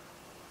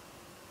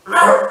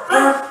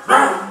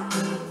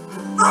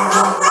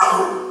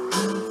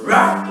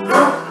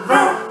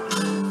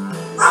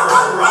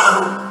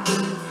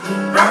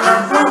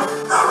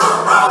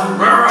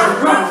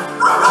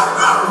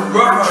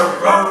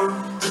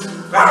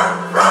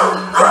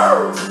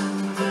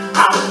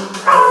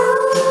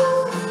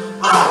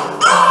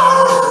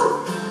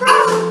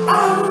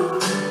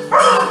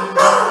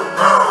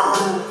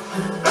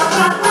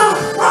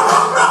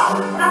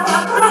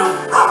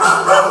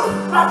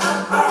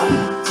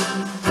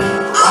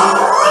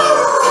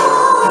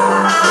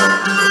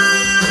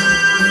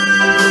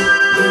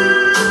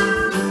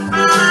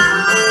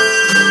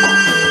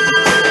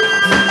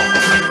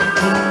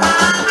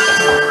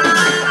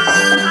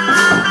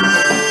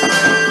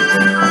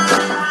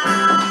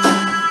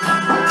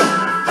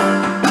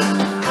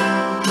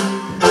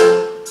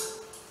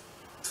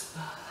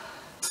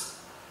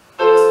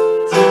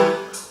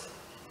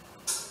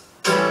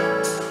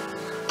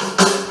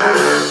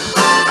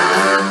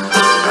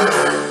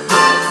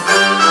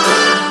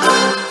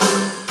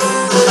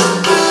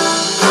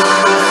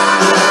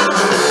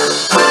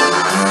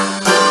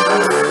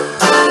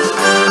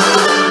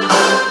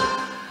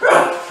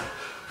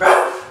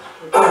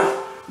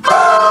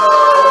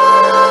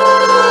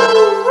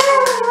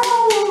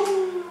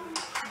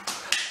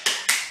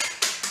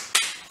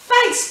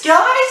 Thanks,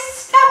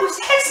 guys! That was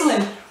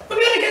excellent! We're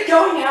gonna get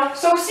going now,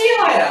 so see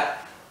you later!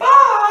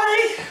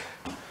 Bye!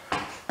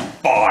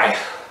 Bye!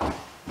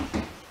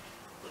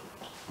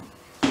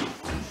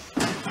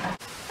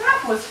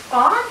 That was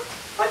fun!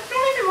 But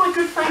don't even my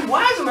good friend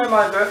Wags remember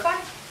my birthday.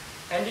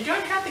 And you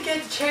don't have to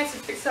get the chance to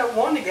fix that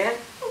wand again.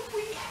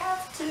 We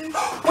have to...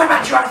 What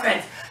about your other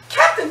friends?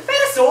 Captain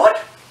Feathersword!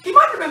 He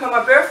might remember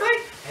my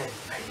birthday. And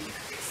maybe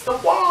fix the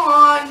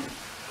wand!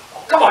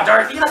 Oh, come on,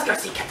 Dorothy, let's go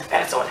see Captain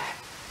Feathersword.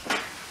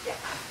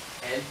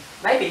 And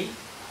maybe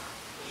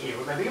he'll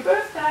remember your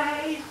birthday.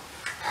 I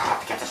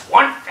have to get this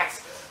one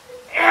fixed.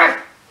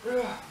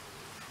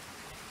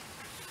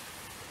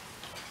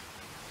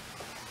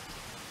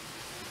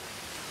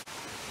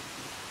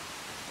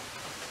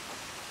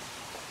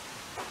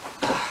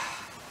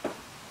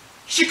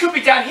 She could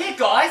be down here,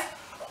 guys.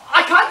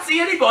 I can't see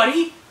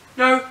anybody.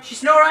 No,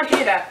 she's not around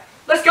here now.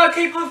 Let's go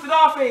keep looking for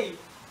Dorothy.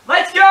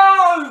 Let's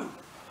go!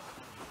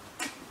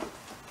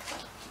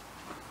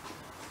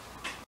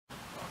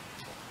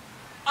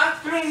 I'm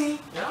screaming.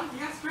 Yeah, you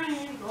got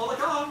screaming. All the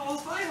color, all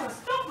the flavors.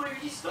 Don't worry,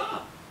 you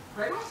stop.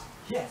 Flavors?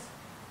 Yes.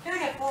 Can I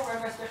get 4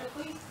 red special,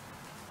 please?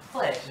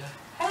 Pleasure.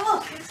 Hey,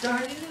 look, it's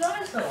Dorothy the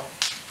dinosaur.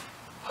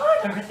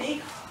 Hi,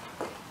 Dorothy.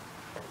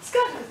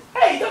 Scott.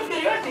 Hey, don't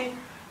forget your acting.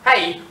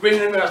 Hey,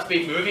 remember must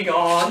be moving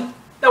on.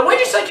 Now, where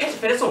did you say Captain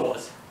Feathersword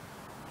was?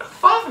 Not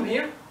far from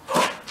here.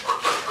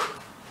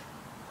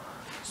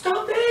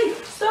 Stop me!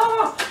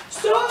 Stop!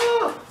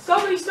 Stop!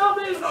 Somebody stop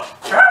me! Oh,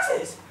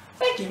 roses!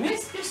 Thank you,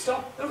 miss. You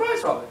stopped the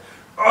rose robin.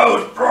 I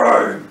was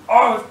brave!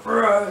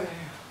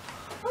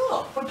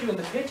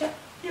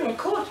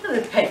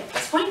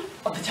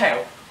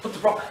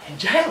 in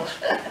jail.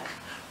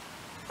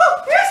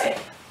 Oh, here's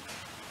it!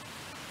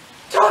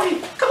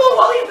 Dorothy, come on,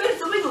 Wally, I bet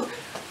it's illegal.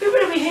 We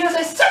better be here,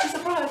 it's such a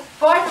surprise.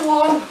 Bye,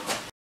 everyone.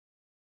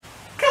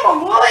 Come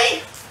on,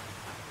 Wally!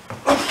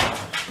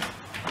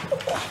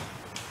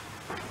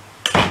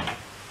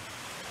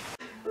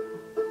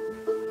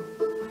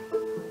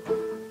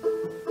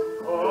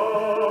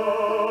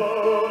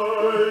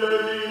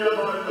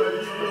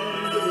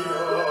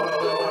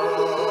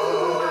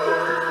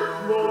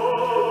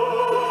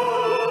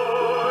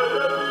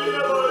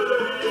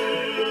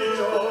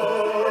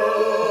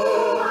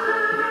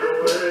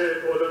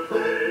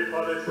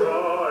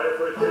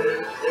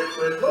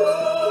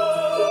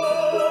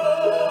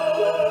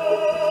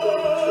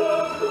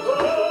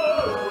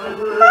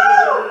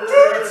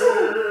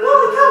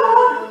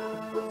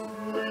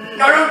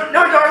 No,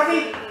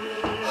 Dorothy!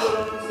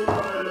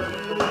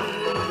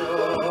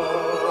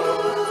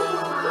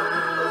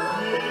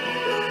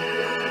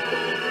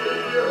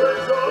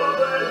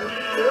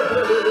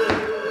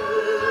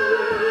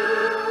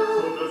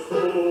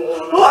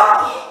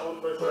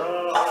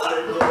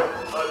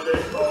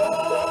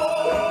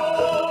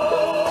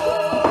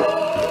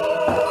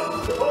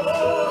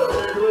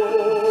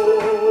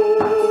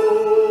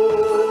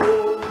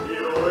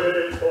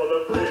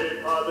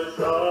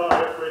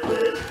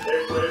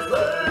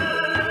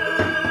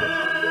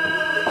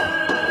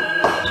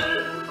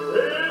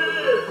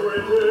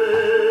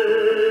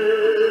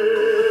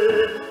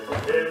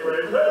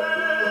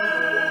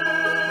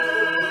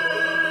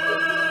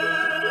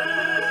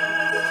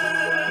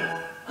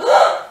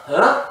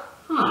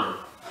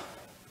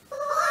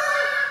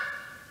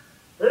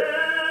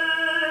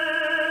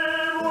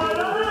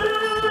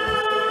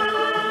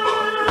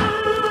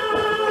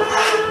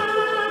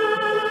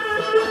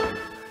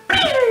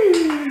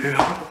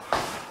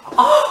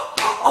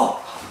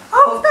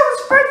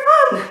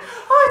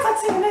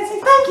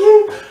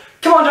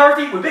 Come on,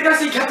 Dorothy, we better go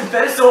see Captain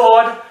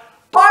Feathersword.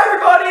 Bye,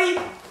 everybody.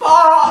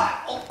 Bye.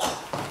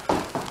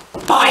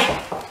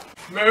 Bye.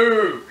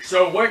 Moo.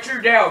 So what's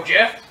your deal,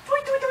 Jeff?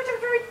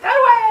 That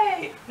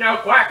way. No,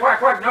 quack, quack,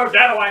 quack. No,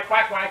 that way,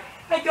 quack, quack.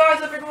 Hey guys,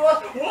 look at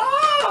what.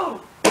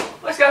 Whoa!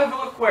 Let's go have a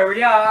look where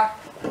we are.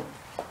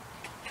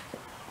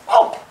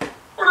 Oh,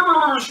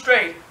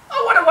 street.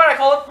 I wonder what I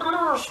call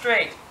it.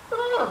 Street.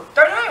 Don't know.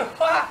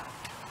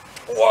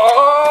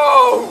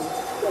 Whoa!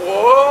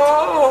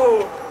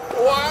 Whoa!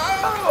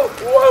 Wow!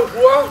 Whoa!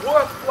 Whoa!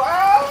 Whoa!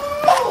 Wow!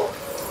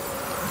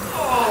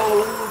 Oh!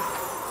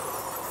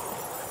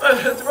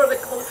 That's what they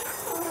call it.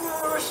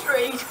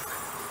 Street.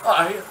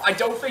 I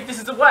don't think this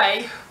is the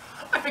way.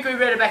 I think we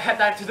better head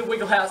back to the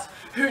Wiggle House.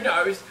 Who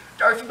knows?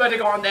 Dorothy might have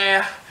gone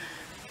there.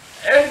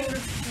 And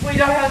we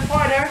don't have to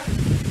find her.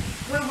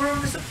 We'll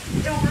ruin the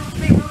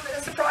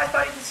surprise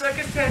party at the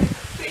circus tent.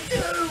 Me 2,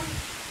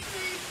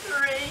 me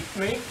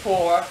 3, me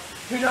 4.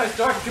 Who knows?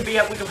 Dorothy could be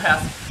at Wiggle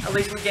House. At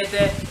least we get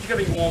there. It's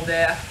gonna be warm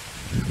there.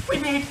 We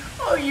need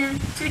all you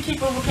to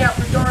keep a lookout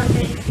for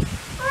Dorothy.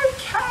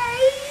 Okay.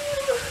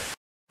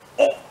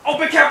 Oh,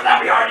 be careful now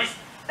behind us.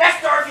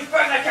 That's Dorothy's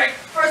birthday cake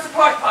for a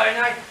surprise party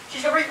tonight.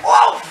 She's gonna bring.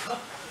 Whoa!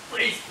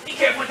 Please be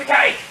careful with the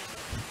cake.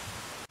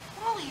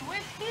 Wally,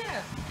 we're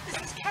here. This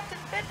is Captain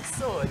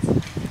Feathersword.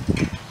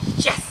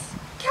 Yes,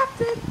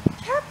 Captain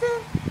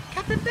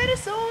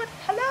Feathersword.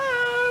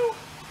 Hello.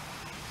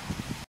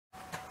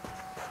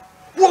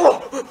 Whoa!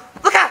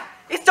 Look out!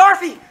 It's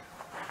Dorothy.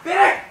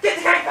 Better get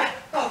the cake back.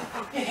 Oh,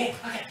 yeah,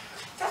 okay.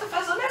 Captain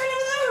Feathersword never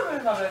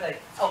ruined my birthday.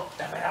 Oh,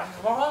 damn it, I was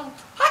wrong.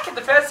 Hi,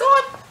 Captain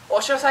Feathersword.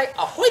 Or should I say,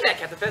 ahoy there,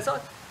 Captain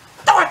Feathersword.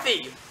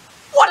 Dorothy!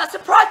 What a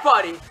surprise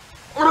party!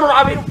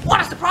 I mean,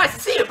 what a surprise to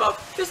see you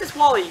both! This is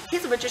Wally,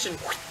 he's a magician.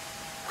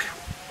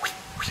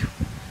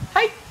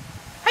 Hey,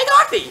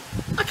 Dorothy!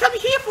 I'm coming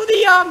here for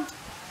the,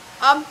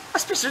 a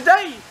special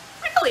day.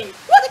 Really?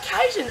 What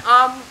occasion?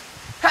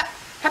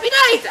 Happy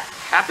days!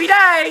 Happy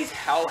days!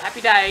 Oh, happy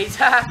days!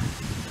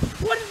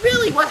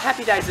 What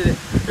happy days is it?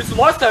 It's the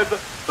last day of the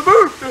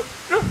moon!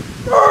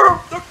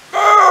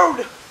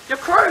 Your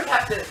crew,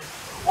 Captain!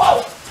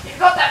 Whoa! You've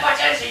got that much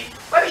energy!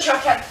 Let me show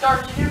Captain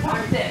Dorothy your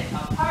pirate dance!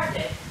 Pirate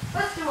dance!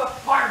 Let's do a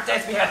pirate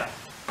dance together!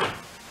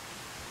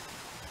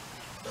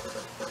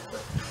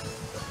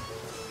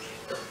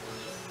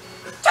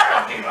 Turn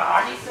up your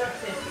hearty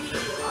surfaces!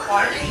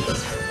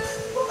 Hearties!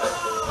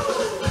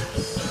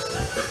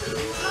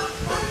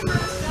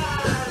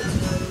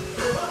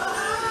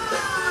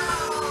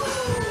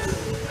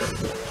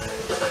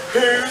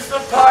 Who's the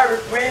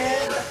pirate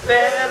with a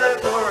feather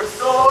for a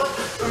sword?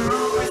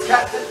 Who is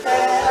Captain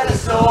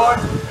Feathersword?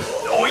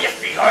 Oh yes,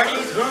 be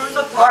hearties, who's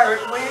the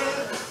pirate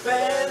with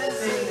feathers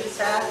in his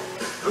hat?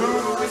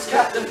 Who is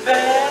Captain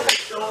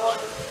Feathersword?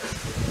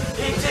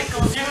 He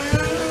tickles you,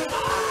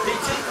 he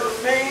tickles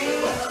me,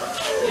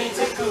 he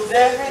tickles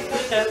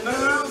everything that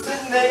moves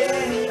and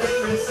then he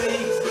different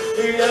sings.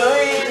 You know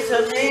he is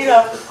the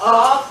leader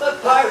of the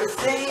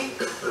piracy.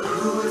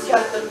 Who is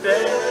Captain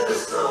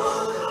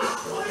Feathersword?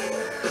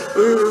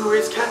 Who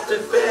is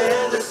Captain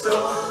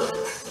Feathersword?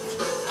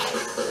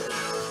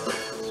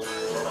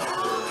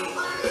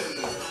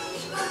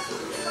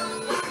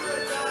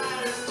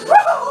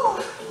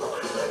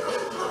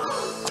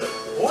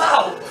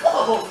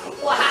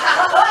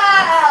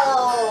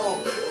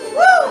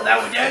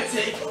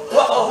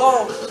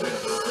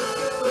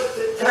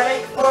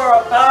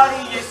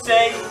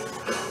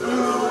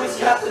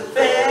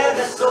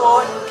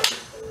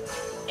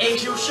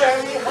 she'll show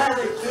you how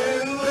to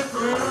do the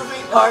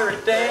groovy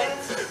pirate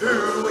dance.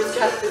 Who is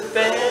Captain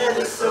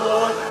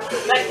Feathersword?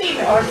 That theme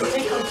hard to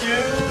tickle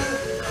you.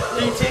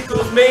 He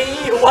tickles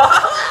me.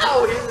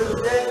 Wow! He's a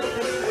very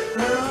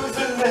moves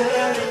and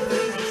very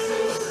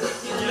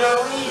moves. You know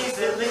he's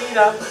the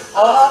leader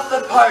of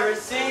the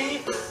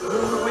piracy.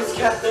 Who is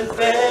Captain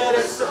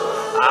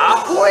Feathersword?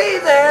 Ahoy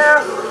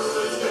there!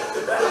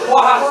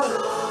 Wow!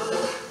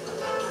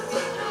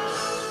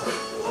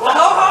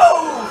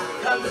 Whoa!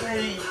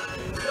 Company!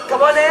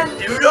 Come on in,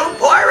 do no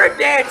pirate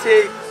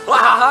dancing!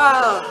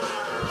 Wahaha!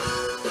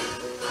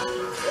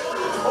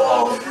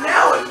 Oh,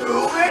 now it's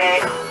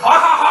moving!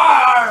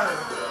 Wahaha!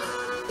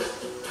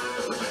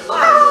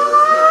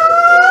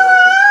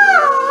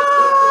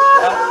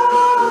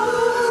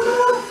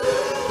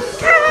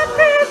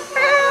 Captain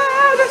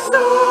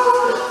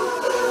Feathersword!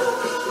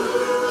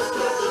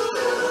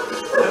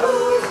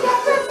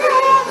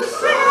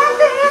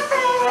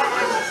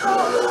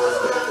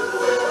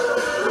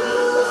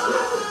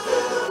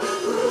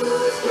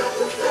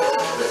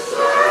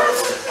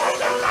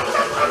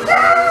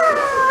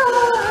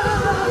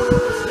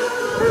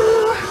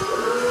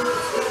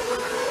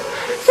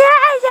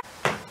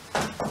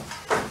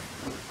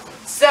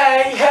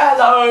 Say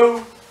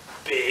hello,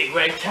 big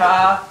red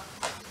car.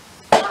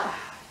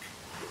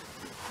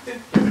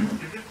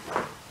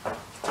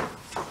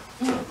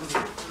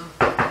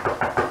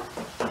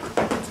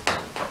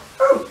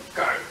 Oh,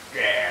 go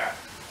there.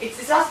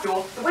 It's us,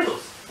 door, the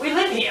Wiggles. We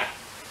live here.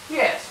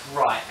 Yes,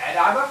 right, and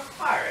I'm a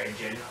fire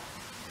engine.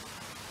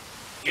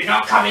 You're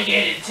not coming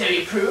in until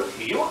you prove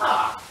who you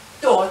are.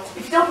 Dort,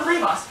 if you don't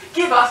believe us,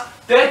 give us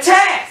the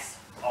test!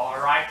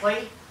 Alright,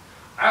 please.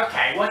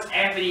 Okay, what's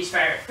Anthony's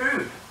favorite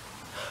food?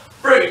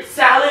 Fruit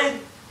salad?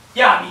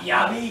 Yummy,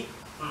 yummy.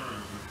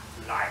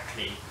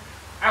 Likely.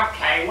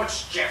 Okay,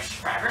 what's Jeff's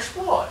favorite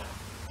sport?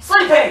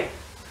 Sleeping!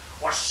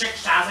 What's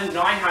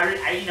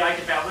 6,989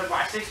 divided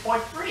by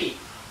 6.3?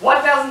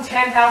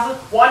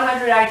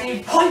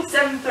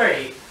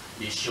 1,010,118.73.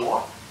 You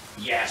sure?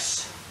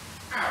 Yes.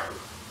 Oh.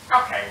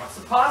 Okay, what's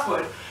the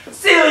password?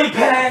 Silly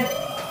pen!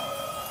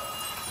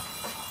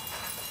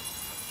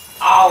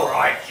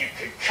 Alright, you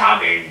can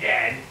come in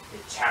then.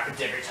 It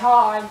happens every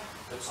time.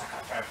 Looks like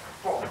I've had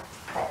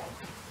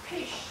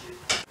peace.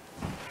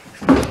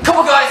 Come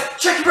on guys,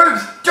 check your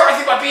rooms!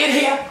 Dorothy might be in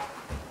here!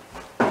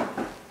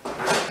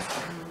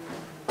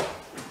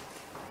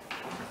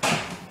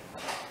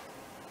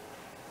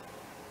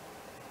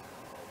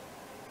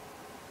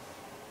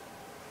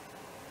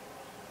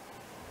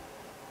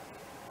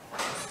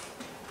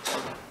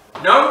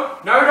 No,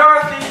 no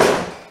Dorothy!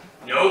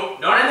 No,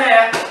 not in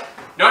there!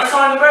 No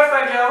sign of the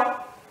birthday girl!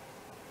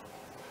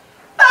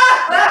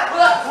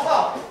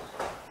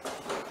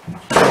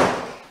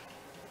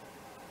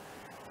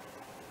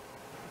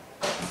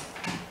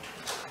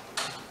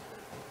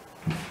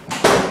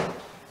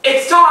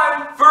 It's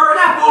time for an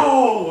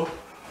apple!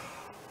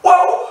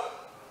 Whoa!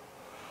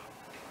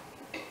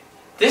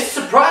 This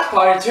surprise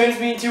party turns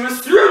me into a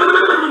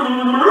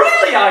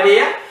silly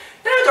idea.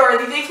 Now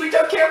Dorothy thinks we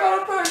don't care about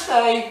her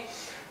birthday.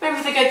 Maybe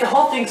if they get the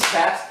whole thing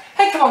scrapped.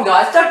 Hey, come on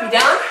guys, don't be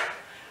down.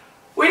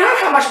 We know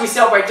how much we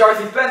celebrate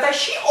Dorothy's birthday.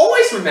 She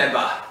always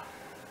remember.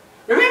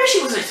 Remember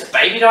she was just a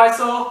baby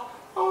dinosaur?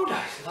 Oh,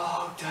 those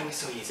long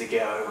dinosaur years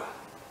ago.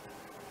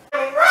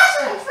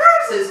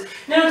 Roses!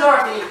 Now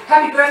Dorothy,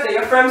 happy birthday,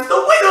 your friends, the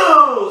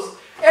Wiggles!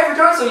 Every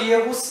dinosaur year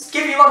we'll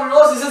give you lovely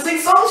roses and sing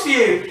songs for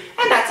you.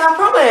 And that's our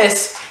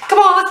promise. Come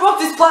on, let's rock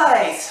this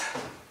place.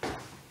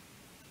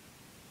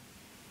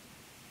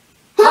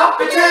 Hot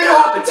potato,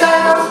 hot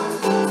potato.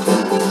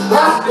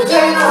 Hot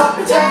potato, hot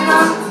potato.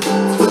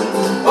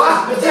 Hot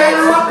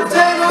potato, hot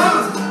potato.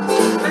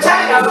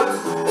 Potato.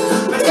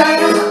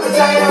 Potato,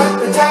 potato,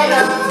 potato.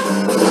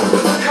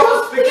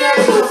 Cold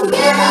spaghetti, cold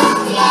spaghetti.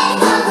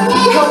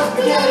 Cold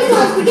spaghetti,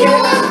 cold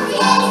spaghetti.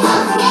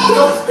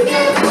 Cold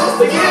spaghetti, cold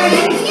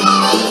spaghetti.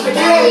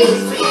 Spaghetti,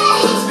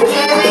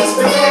 spaghetti,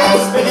 spaghetti,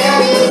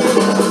 spaghetti.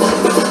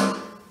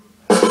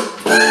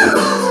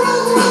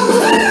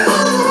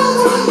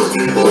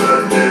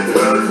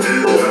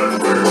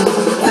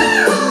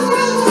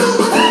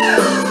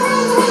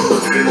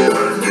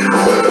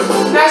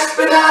 Mashed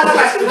banana,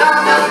 mashed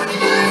banana.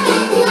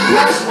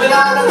 Mashed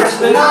banana, mashed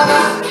banana.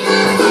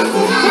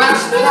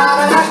 Mashed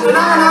banana, mashed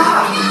banana.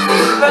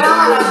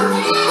 Banana,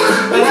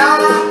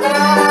 banana,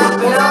 banana,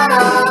 banana.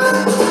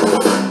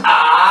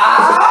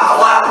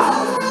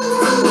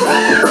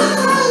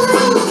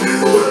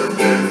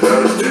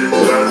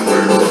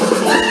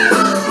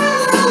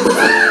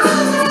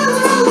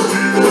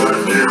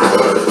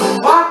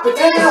 Hot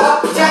potato, hot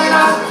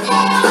potato.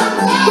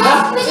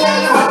 Hot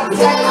potato, hot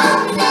potato.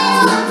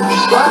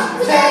 Hot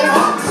potato,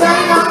 hot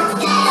potato.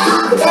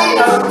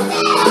 Potato,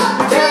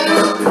 potato,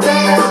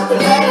 potato,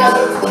 potato.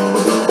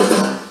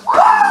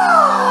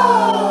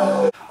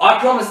 I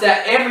promise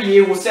that every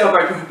year we'll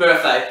celebrate her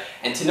birthday,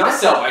 and tonight's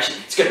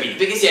celebration is going to be the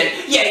biggest yet.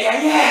 Yeah,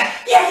 yeah, yeah!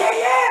 Yeah, yeah,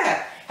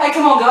 yeah! Hey,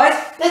 come on guys,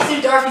 let's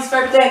do Dorothy's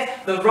favourite dance,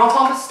 the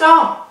Rock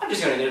Stomp. I'm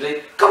just going to do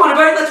it. Come on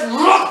everybody, let's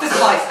rock this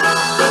place!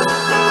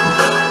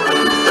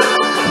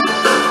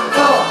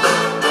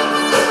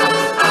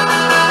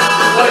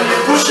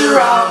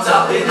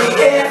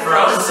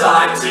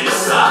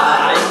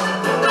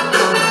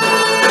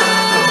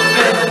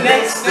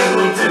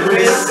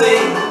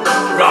 sing,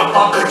 rum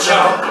pumper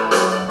chump,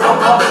 rum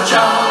pumper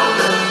chump.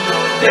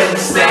 Then we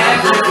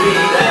stand to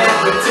beat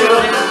and we're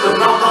doing the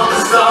rum pumper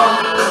song.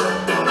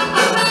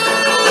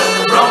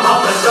 Rum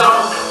pumper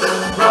song,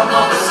 rum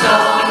pumper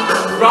song,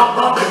 rum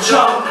pumper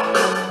chump,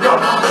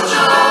 rum pumper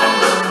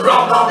chump,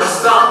 rum pumper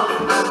song,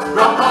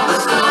 rum pumper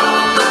song,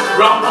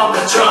 rum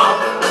pumper chump,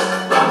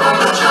 rum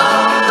pumper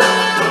chump.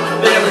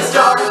 Then we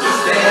start to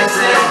dance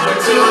and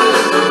we're doing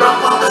the rum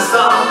pumper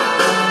song.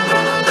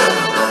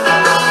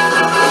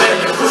 Then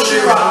you push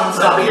your arms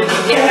up in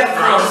the air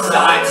from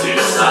side to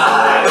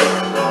side.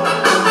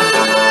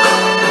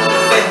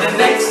 Then the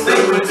next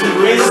thing we do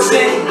is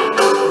sing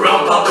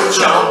rum pumper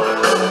chump,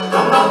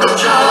 rum pumper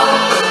chump.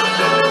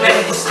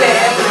 And you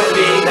stand your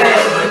feet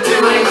and we're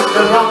doing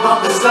the rum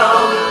pumper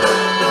song.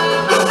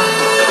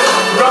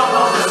 Rum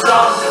pumper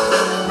song,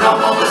 rum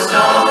pumper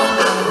song,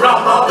 rum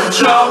pumper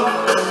chump,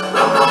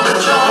 rum pumper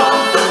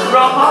chump,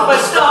 rum pumper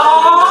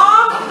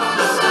song,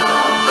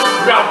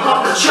 rum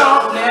pumper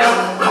chump now,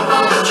 rum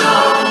pumper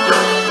chump.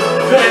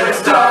 Then we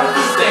start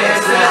to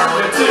dance and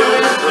we're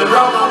doing the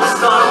rum pumper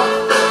song.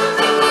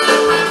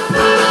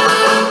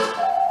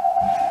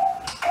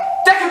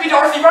 That could be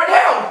Dorothy right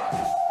now.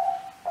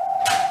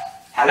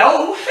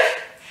 Hello?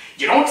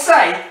 You don't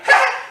say.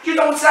 You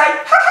don't say.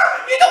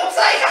 You don't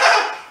say.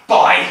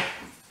 Bye.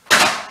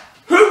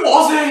 Who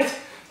was it?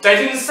 They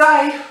didn't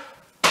say.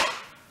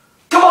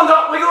 Come on,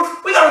 Duck Wiggles.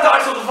 We got a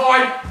dinosaur to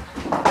find.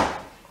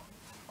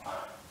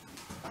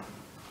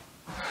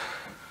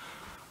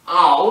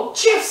 Oh,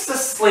 Jeff's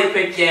asleep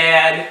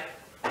again.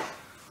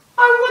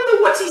 I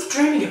wonder what he's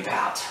dreaming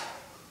about.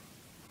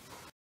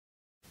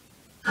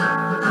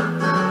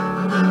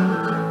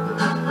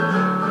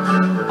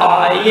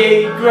 I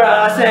eat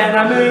grass and I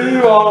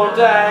moo all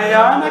day.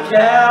 I'm a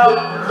cow.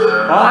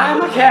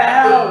 I'm a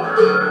cow.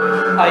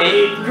 I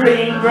eat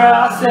green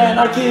grass and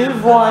I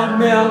give white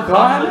milk.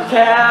 I'm a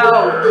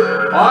cow.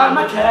 I'm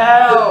a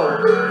cow.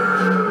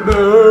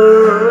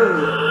 Moo.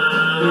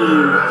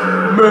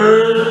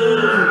 Moo.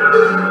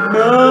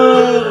 Moo.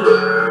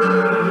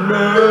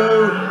 Moo.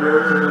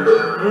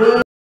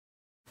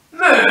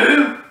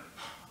 Moo.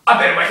 I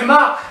better wake him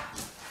up.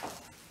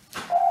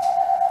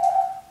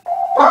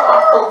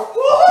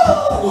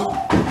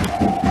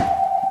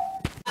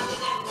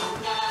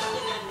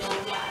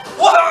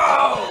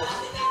 Whoa!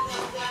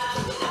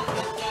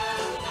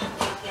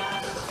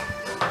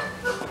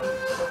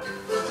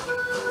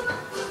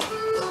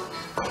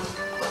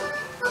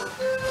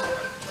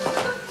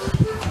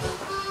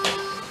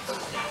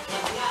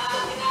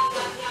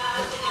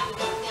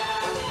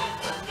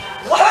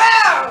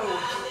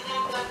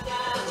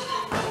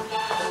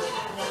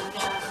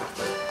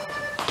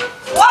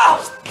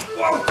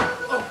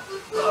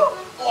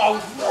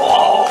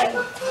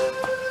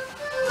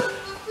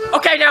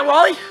 Okay now,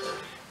 Wally,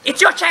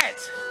 it's your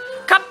chance.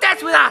 Come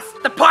dance with us,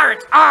 the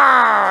pirates.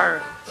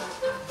 Arr!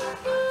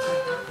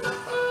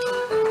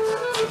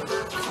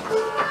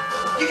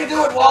 You can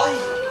do it, Wally.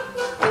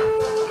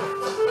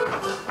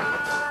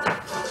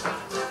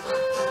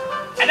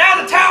 And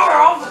now the Tower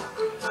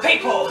of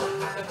People.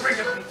 The Bridge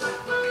of People.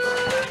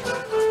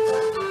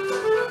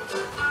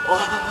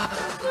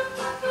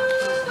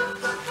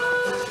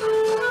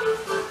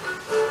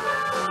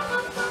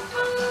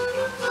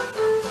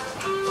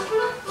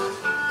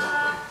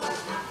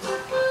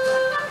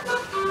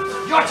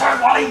 Your turn,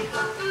 Wally!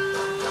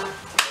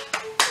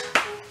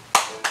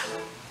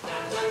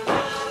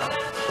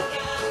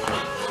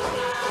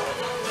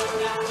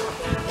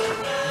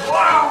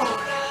 Wow!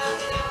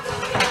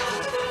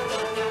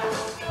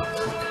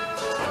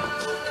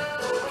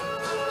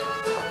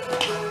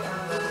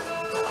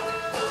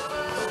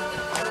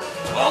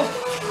 Well,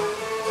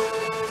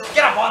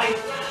 get up, Wally!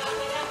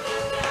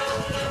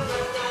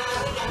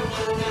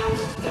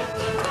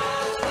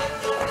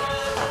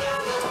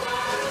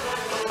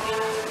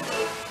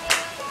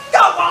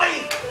 Go, Wally!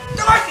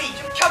 Dorothy,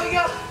 you're coming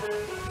up!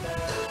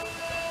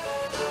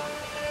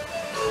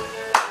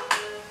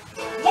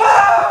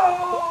 Whoa!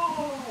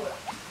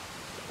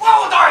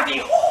 Whoa, Dorothy!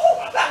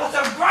 Oh, that was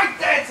some great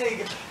dancing!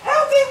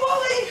 Help me,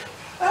 Wally!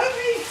 Help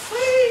me,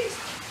 please!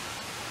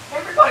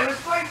 Everybody was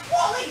going,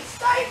 Wally,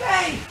 save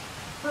me!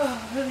 Oh,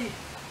 really?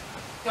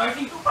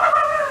 Dorothy,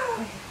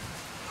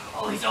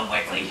 oh, he's so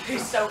wiggly.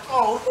 He's so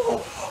cold.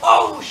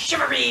 Oh,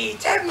 shivery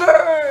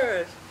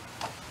timbers!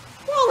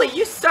 Wally,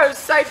 you so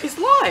saved his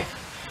life.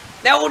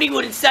 Now only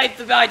wouldn't save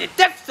the by the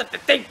depths of the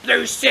deep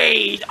blue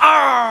seas.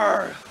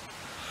 Arr!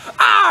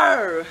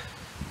 Arr!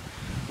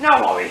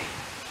 Now, Wally,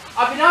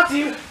 I've been up to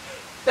you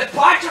the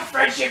Badge of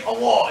Friendship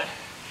Award.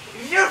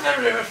 If you've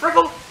never been a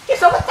friggle, give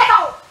yourself a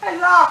tickle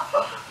and laugh.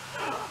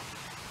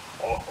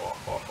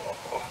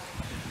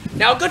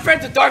 Now, good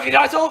friends with Dorothy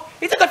Dinosaur,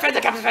 he's a good friend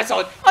of Captain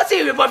Fessel. I'll see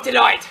you both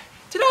tonight.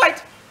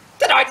 Tonight.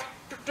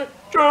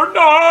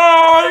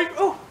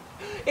 Oh,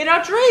 in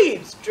our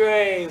dreams.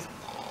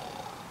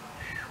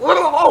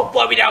 Oh,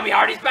 blow me down, me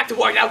heart. He's back to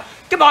work now.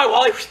 Goodbye,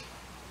 Wally.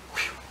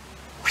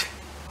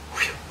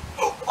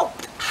 Oh.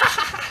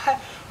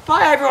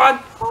 Bye, everyone.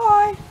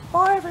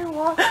 Bye,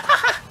 everyone.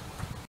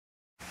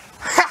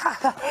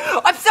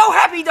 I'm so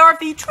happy,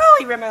 Dorothy.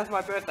 Truly remembers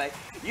my birthday.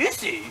 You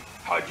see,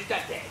 how I did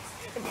that dance?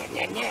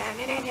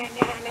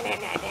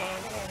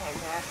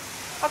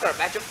 I got a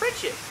badge of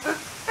friendship.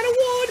 An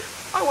award.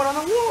 I won an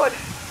award.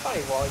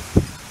 Funny Wally.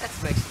 Let's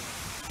make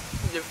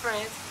some new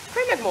friends.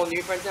 Can we make more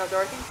new friends now,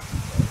 Dorothy?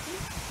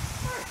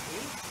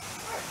 Dorothy.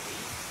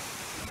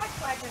 I'm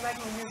glad you're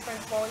making new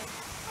friends, Wally.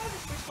 I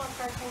just wish my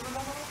friends would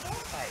remember my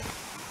birthday.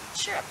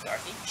 Cheer up,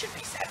 Dorothy. Shouldn't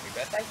be sad for your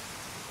birthday.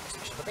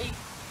 Especially for me.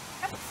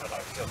 Happy for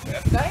your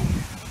birthday.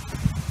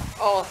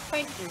 Oh,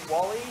 thank you,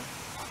 Wally.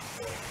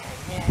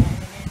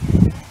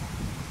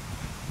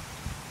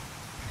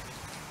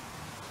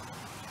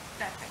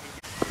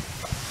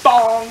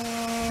 Bong!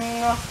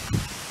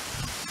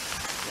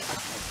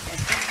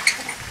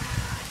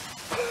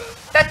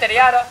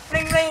 Da-da-da-da,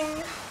 bling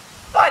bling!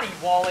 Buddy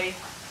Wally!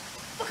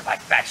 Look at my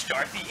badge,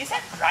 Dorothy. Is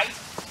that great?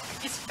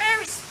 It's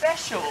very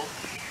special.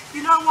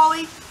 You know,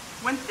 Wally,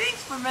 when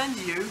things remember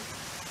you,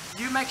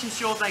 you making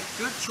sure they make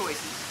good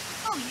choices.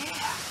 Oh, yeah.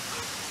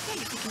 Yeah,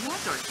 you're thinking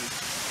right, Dorothy.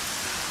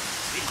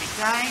 It's been a big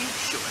day.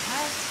 Sure it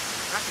has.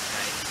 Rapid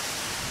day.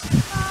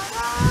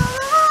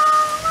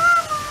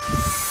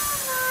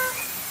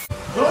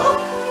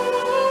 Huh?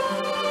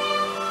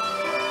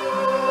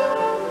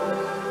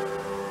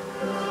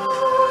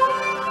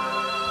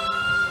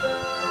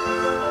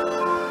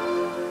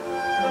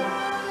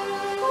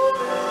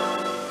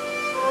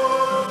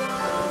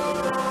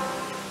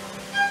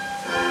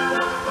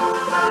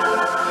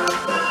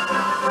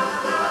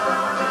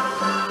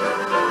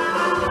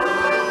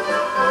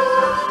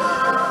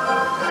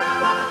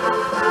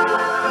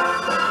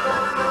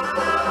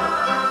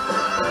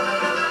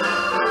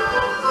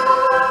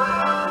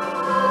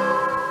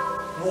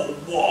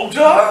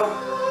 Waldo?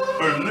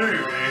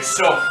 Believe in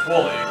yourself,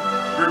 Wally.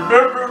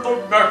 Remember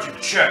the magic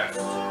chest.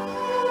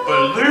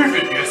 Believe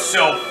in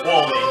yourself,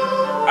 Wally.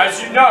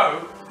 As you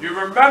know, you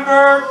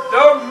remember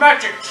the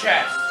magic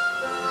chest.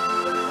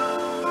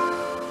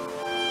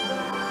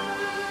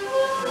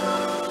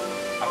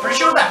 I'm pretty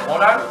sure that,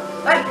 Waldo.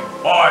 Thank you.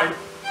 Bye.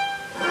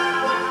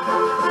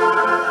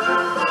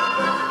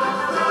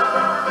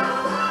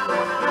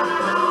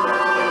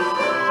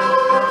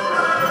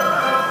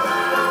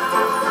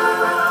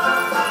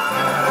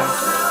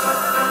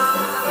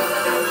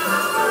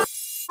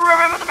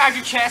 Remember the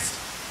magic chest?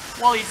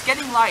 Well, it's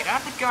getting late. I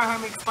have to go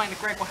home and explain to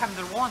Greg what happened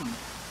to the wand.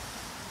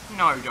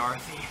 No,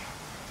 Dorothy.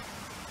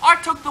 I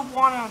took the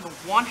wand and the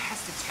wand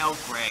has to tell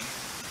Greg.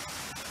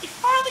 If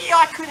only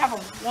I could have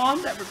a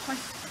wand that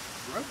replaces the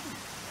broken.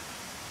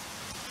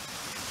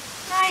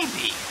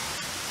 Maybe.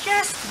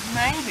 Just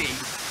maybe.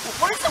 Well,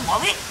 what is it,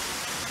 Wally?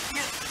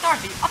 Yeah,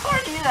 Dorothy, I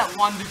thought I needed that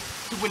wand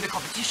to win the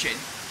competition.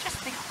 Just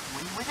think I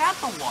could win without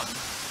the wand.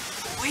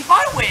 If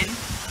I win,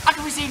 I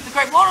can receive the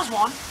Great Walrus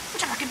wand,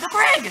 which I reckon to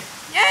Greg.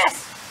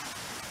 Yes!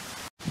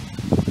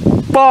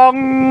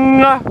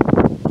 Bong!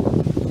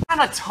 Out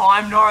of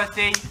time,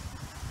 Dorothy.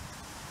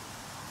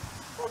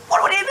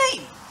 What do you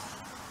mean?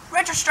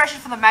 Registration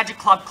for the Magic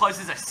Club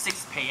closes at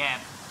 6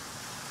 PM.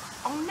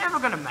 I'm never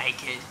gonna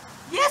make it.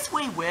 Yes,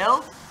 we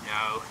will.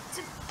 No, it's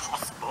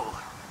impossible.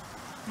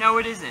 No,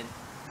 it isn't.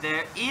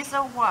 There is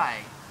a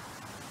way.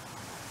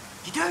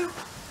 You do?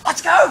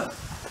 Let's go!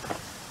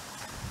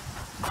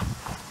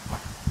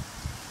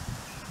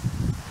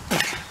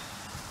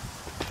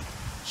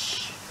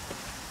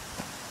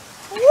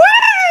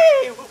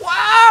 Whee!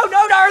 Wow!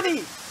 No,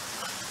 Dorothy!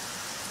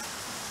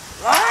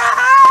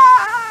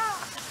 Ah!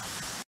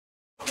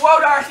 Whoa,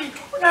 Dorothy!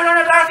 No,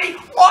 Dorothy!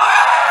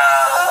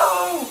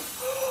 Whoa!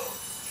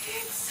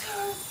 It's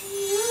so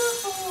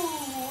beautiful!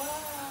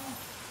 Wow!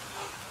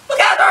 Look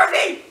out,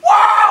 Dorothy!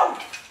 Whoa!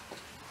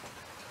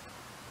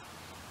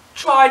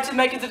 Tried to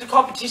make it to the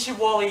competition,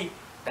 Wally.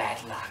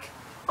 Bad luck.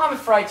 I'm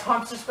afraid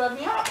time's just sped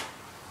me up.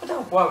 But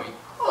don't worry.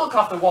 I'll look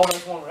after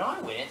Waldo's one when I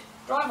win it.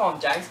 Drive on,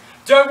 James.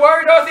 Don't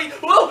worry, Dorothy.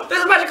 Whoa,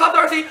 there's a magic club,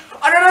 Dorothy.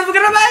 I don't know if we're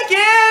gonna make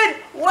it.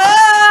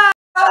 Whoa!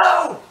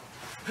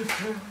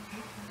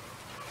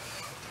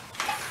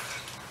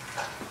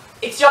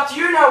 It's up to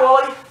you now,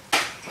 Wally.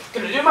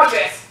 Gonna do my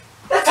best.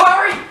 Let's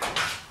hurry.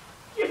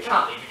 You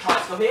can't leave your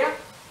tricycle here.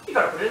 You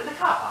gotta put it in the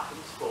car park in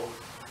the school.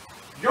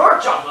 You're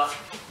a juggler.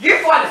 You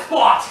find a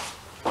spot.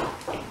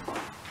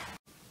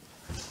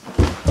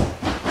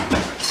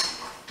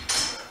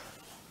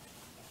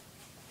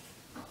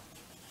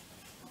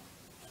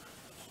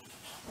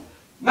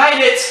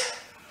 Made it!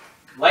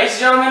 Ladies and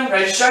gentlemen,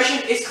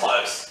 registration is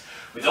closed.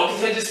 With all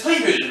contenders,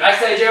 please move to the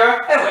backstage area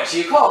and wait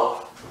till you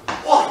call.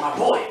 Wally, my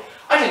boy,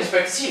 I didn't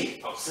expect to see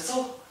you. Oh,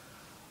 Cecil?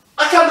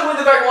 I come to win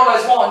the Great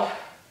Walrus wand.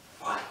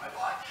 Wally, my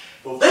boy.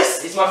 Well,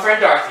 this is my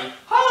friend Dorothy.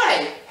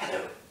 Hi!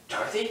 Hello,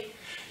 Dorothy.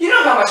 You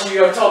know how much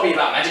you told me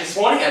about magic this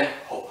morning, and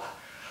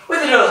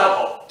with a little help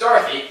of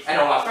Dorothy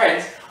and all my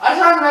friends, I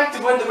tried to make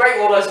to win the Great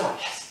Walrus wand.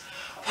 Yes.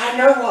 But I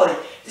know, Wally,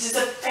 this is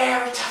a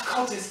very tough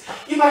contest.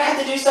 You might have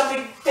to do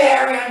something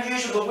very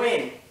unusual to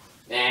win.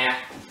 Nah.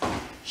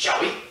 Shall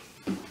we?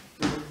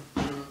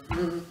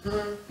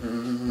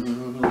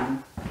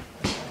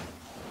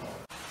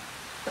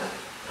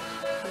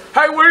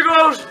 Hey,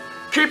 Wiggles!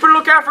 Keep a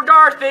lookout for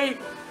Dorothy!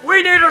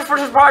 We need a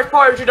surprise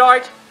party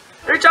tonight.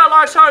 It's our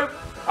last hope,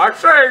 I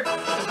think.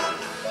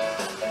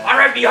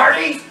 Alright, me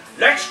hearties,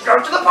 let's go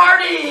to the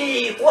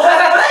party!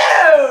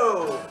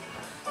 Whoa!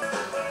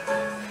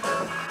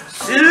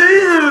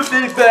 See,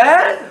 Big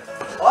Ben?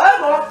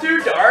 I'm off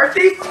to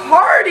Dorothy's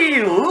party!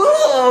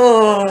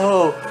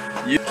 Ooh!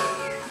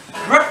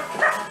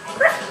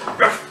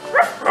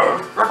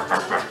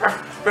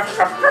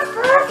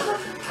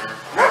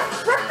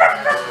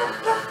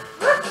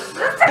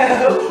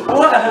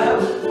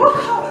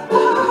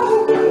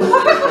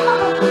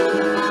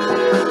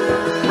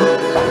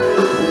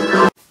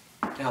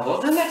 Now, what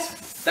was the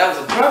next? That was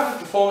a perfect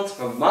performance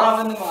from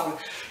Marvin the Marvin.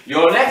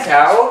 Your next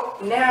hour,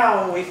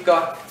 now we've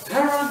got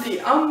Harold the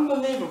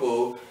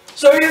Unbelievable.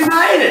 So you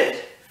made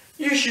it!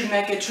 You should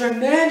make a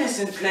tremendous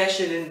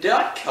impression in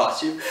that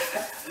costume.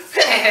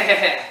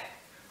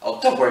 Oh,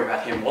 don't worry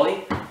about him,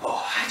 Wally.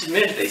 Oh, I just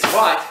minute these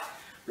right.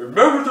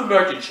 Remember the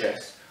magic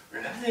chest.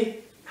 Remember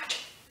the magic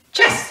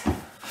chest. Now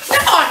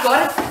I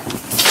got it.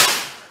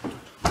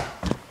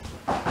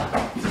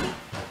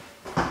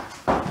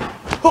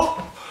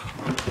 Oh.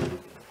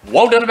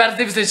 Well done about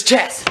the difference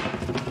chest.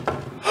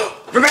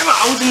 Remember,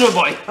 I was a little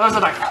boy. I was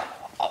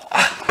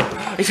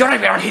like, he's got to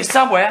be around here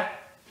somewhere.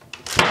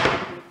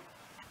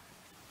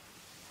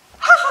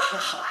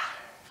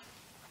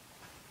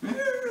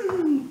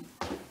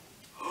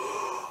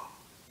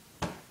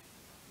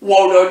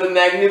 Well done, the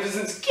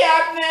Magnificence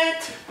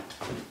cabinet.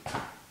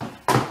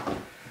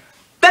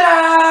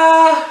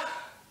 Ta-da!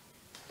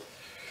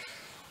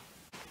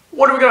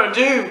 What are we gonna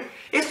do?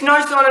 It's no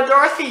sign of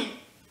Dorothy.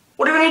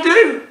 What are we gonna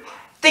do?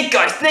 Think,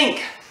 guys,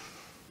 think.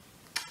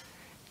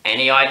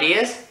 Any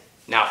ideas?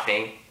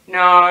 Nothing.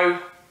 No.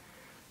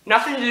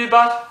 Nothing to do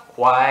but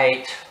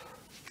wait.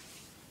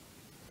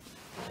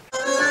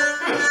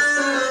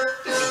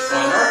 This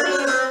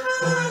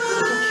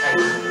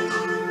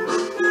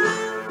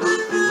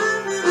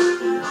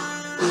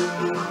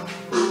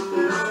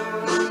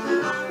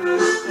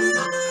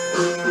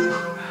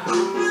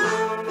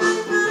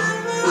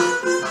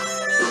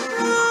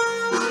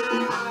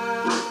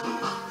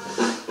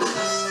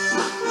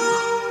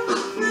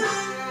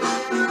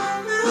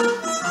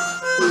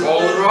is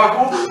fun, right?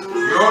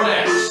 You're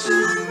next.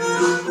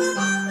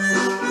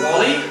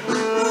 Wally,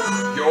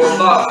 you're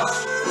last.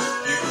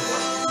 You can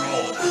watch me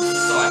roll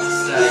outside the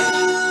stage.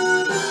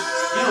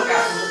 You look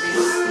absolutely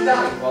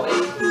stunning, Wally.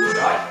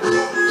 Right?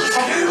 Yes, I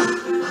do.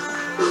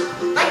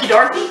 Thank you,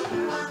 Dorothy.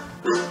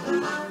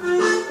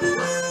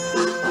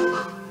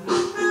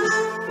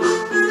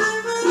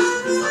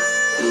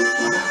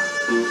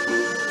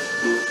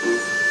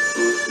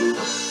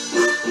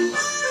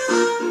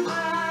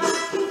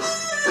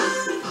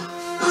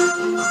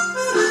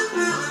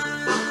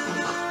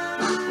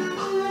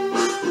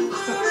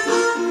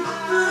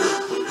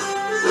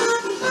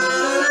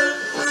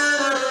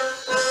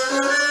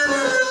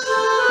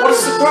 What a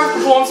superb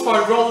performance by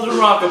Roller the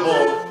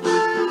Rockable.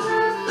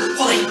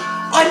 Wally,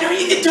 I know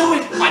you can do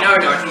it. I know,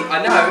 Dorothy,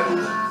 I know.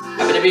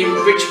 I'm gonna be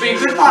rich, be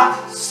good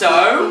luck.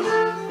 So,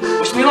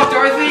 wish me luck,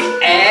 Dorothy,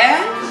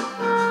 and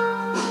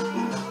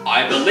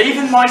I believe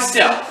in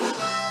myself.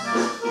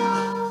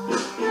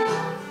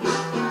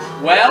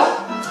 Well,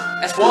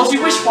 as well as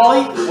you wish,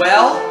 Wally.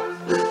 Well,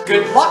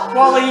 good luck,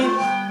 Wally.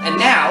 And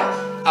now,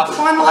 our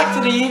final act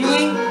of the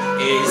evening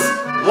is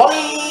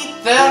Wally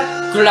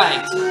the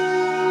Great.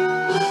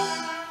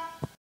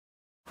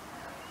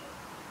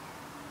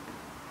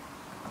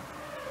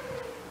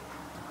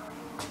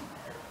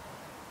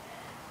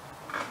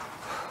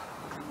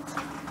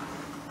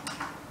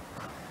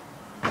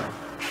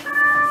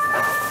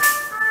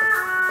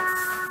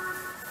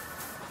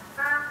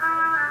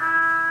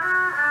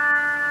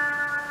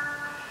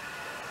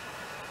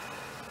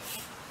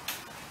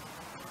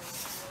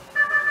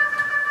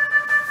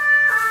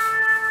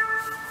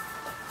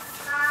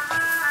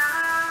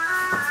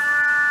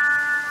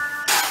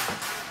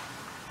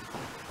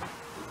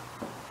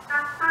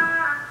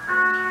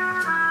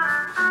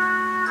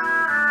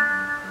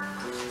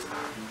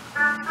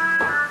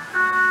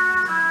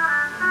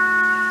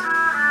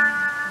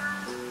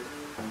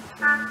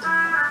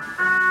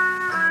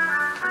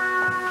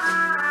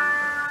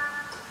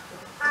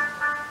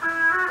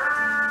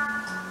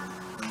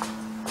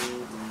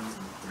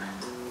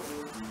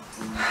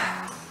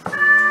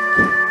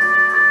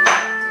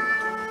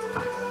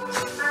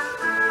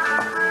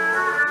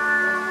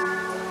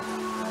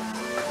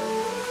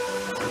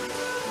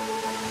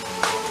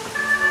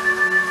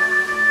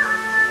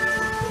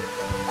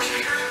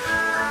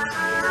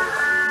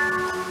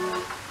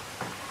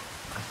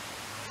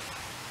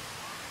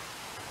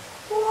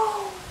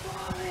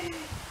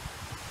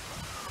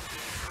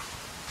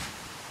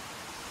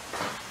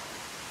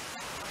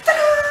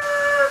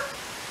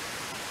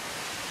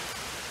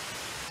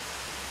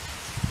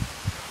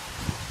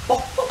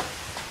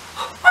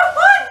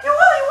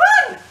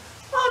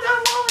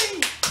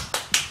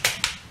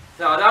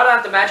 So now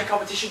that the magic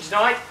competition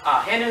tonight,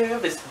 handing over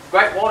this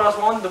great World House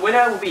One, the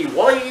winner will be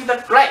Wally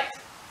the Great.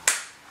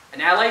 And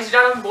now, ladies and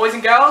gentlemen, boys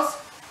and girls,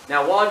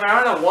 now Wally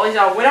Brown and Wally's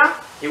our winner.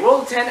 He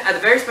will attend at the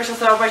very special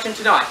celebration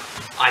tonight.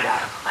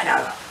 I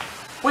know.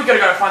 We gotta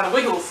go find the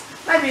Wiggles.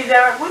 Maybe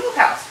they're at Wiggle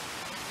House.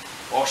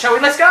 Or shall we?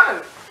 Let's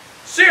go.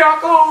 See you,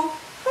 Uncle.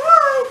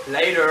 Bye.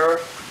 Later.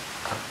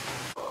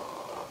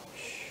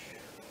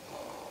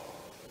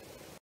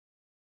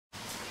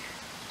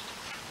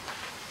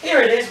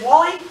 Here it is,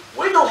 Wally.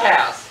 Wiggle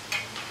House.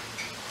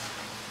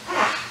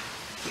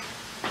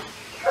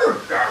 Who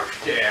goes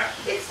there?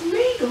 It's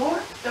me,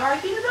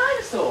 Dorothy the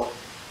dinosaur.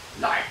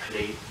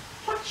 Likely.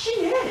 But she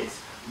is.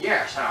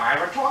 Yes, I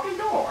have a talking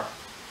door.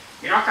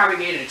 You're not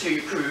coming in until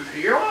you prove who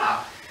you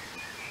are.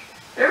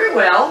 Very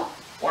well.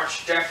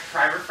 What's Jeff's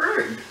favorite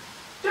food?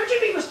 Don't you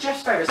think it was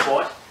Jeff's favorite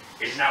sport?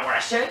 Isn't that what I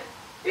said?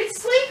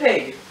 It's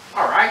sleeping.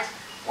 Alright.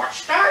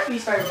 What's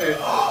Dorothy's favorite food?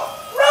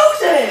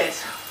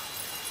 Roses!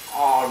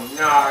 Oh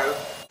no.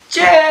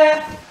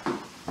 Jeff!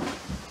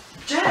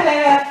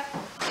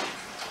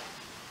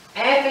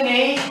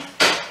 Anthony!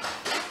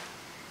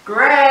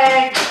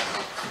 Greg!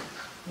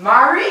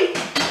 Murray?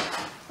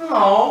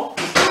 Oh,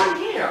 he's not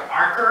here.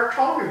 I could have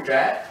told you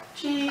that.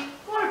 Gee,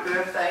 what a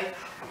birthday.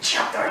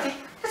 Cheer up, Dorothy.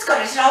 Let's go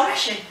to slow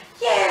motion.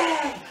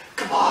 Yay!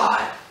 Come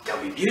on.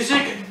 There'll be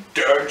music and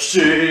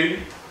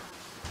Dancing.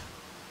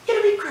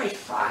 it'll be great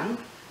fun.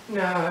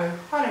 No,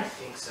 I don't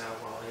think so,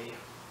 Wally.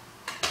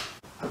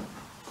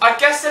 I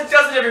guess that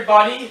does it,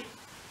 everybody.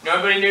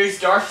 Nobody knew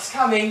Dorothy's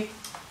coming.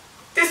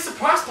 This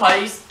surprise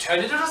party's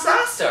turned into a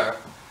disaster.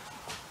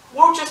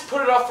 We'll just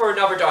put it off for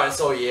another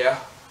dinosaur year.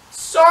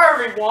 So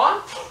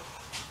everyone,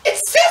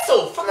 it's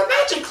Cecil from the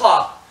Magic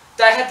Club.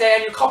 They had their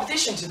annual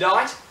competition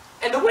tonight,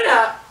 and the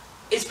winner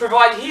is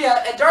provided here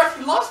at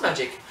Dorothy Loves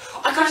Magic.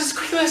 I got it as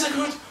quickly as I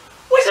could.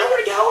 Where's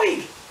everybody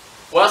going?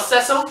 Well,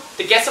 Cecil,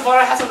 the guest of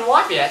honor hasn't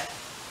arrived yet.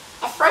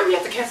 Afraid we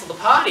have to cancel the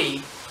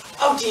party.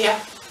 Oh dear.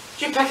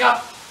 You pick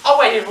up. I'll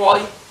wait here for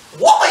Wally.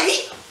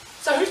 Wally?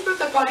 So whose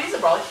birthday party is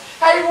it, Wally?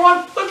 Hey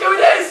everyone, look who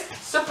it is!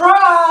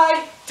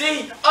 Surprise!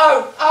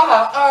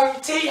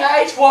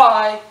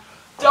 D-O-R-O-T-H-Y.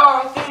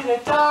 Dorothy the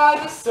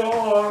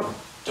dinosaur.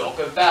 Talk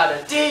about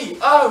a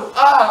D-O-R-O-T-H-Y.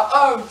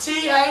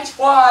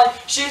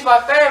 She's my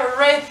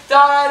favorite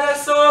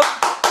dinosaur.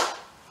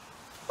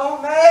 Oh,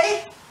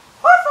 May?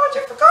 I thought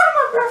you forgot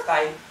my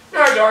birthday.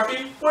 No,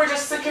 Dorothy, we're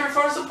just sitting here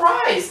for a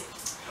surprise.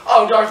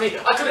 Oh, Dorothy,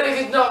 I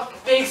couldn't not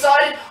be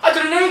excited. I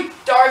couldn't eat.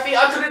 Dorothy,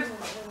 I couldn't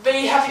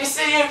be happy to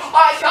see you.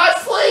 I can't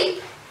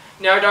sleep.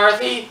 No,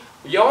 Dorothy,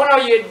 you all know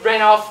you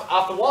ran off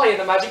after Wally and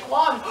the magic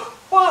wand.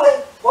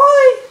 Wally,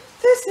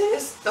 this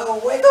is the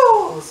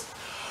Wiggles.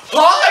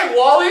 Hi,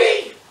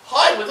 Wally.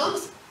 Hi,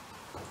 Wiggles.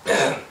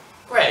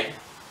 Greg,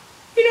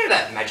 you know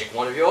that magic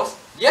wand of yours?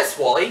 Yes,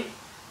 Wally.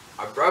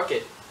 I broke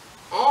it.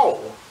 Oh,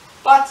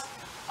 but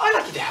I'd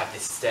like you to have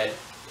this instead.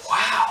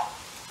 Wow,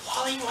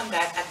 Wally won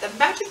that at the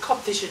magic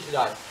competition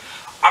tonight.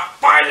 A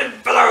fine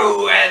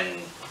fellow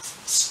and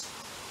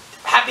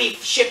happy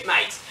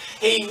shipmate.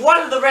 He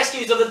won the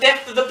rescues of the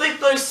depth of the big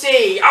blue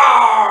sea.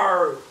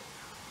 Arr!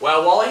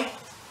 Well, Wally,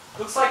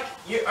 looks like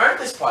you earned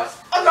this prize.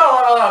 I've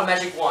got a lot of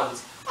magic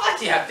wands. I'd like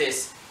to have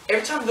this.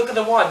 Every time you look at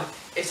the wand,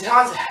 it's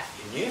time to have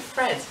your new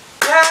friends.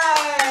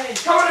 Yay!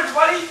 Come on,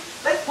 everybody.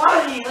 Let's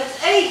party.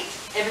 Let's eat.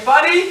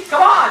 Everybody,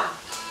 come on.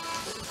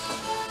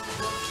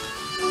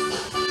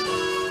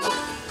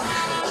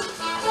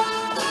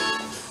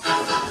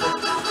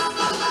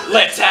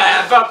 Let's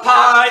have a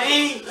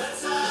party.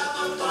 Let's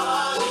have a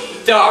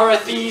party.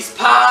 Dorothy's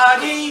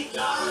party.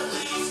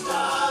 Dorothy's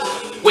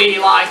party. We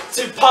like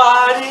to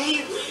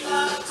party. We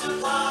like to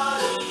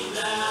party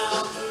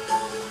now.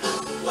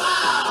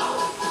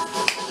 Wow.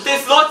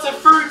 There's lots of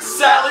fruit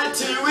salad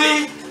to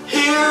eat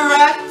here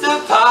at the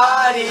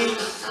party.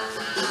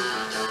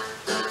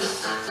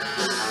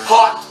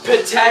 Hot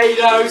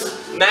potatoes,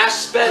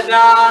 mashed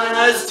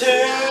bananas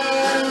too.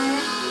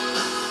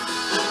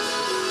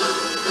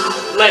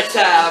 Let's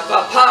have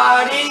a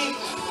party.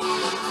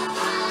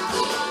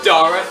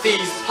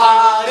 Dorothy's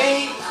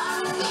party.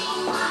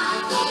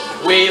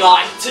 We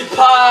like to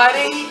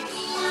party.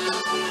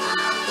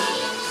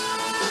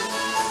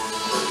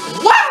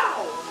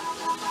 Wow!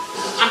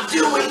 I'm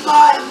doing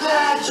my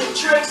magic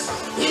tricks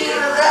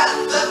here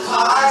at the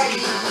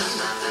party.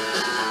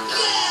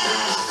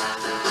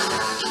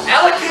 Yeah!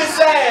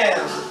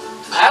 Alakazam!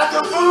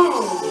 Alakaboo!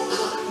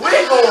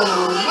 Wiggle!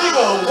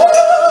 Wiggle!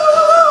 Woo!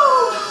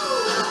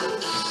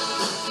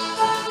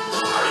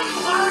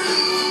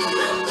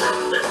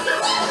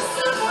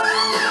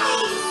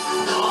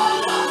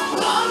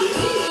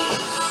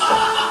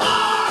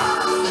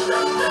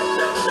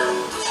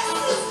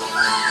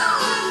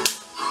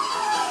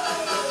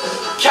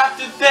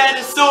 Captain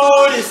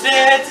Dinosaur is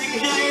dancing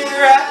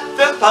here at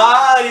the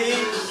party.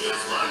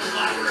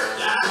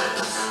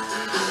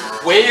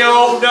 We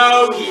all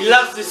know he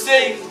loves to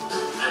sing.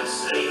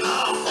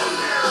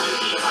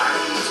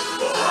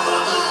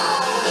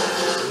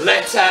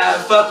 Let's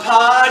have a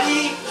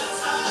party.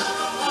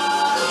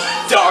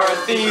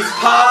 Dorothy's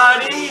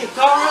party.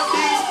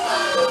 Dorothy's.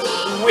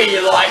 We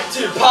like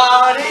to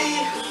party.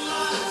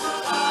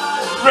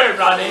 We're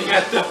running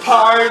at the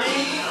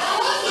party.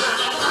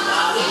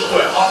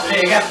 We're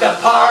hopping at the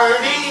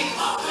party.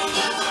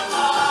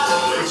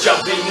 We're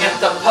jumping at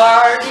the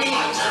party.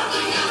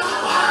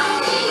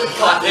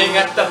 clapping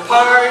at the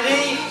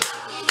party.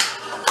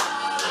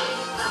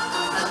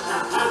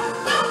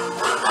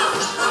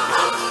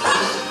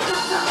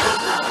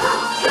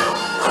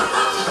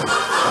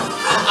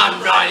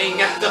 I'm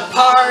riding at the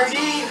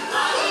party.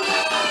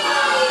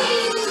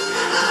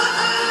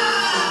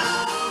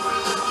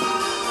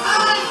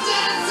 I'm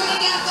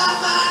dancing at the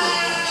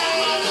party.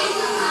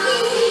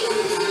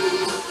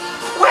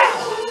 Well,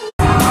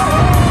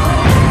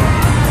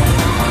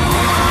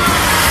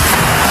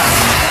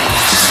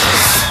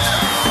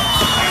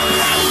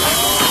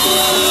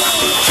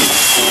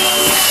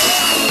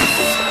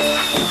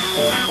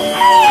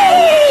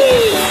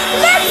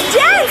 Let's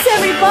dance,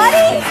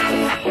 everybody!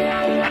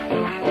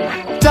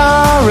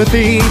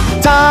 Dorothy,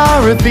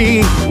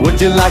 Dorothy, would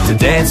you like to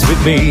dance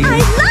with me? I'd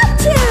love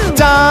to!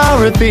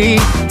 Dorothy,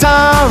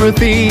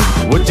 Dorothy,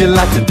 would you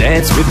like to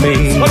dance with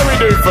me? What do we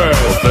do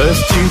first? Well,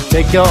 first you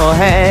take your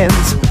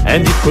hands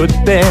and you put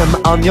them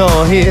on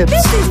your hips.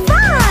 This is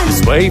fun!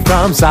 Sway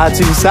from side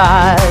to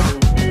side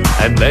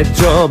and let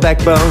your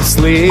backbone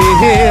slip.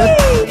 Hey!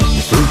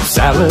 Fruit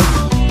salad,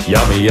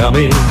 yummy,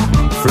 yummy.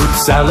 Fruit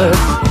salad,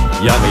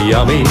 yummy,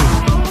 yummy.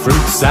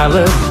 Fruit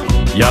salad,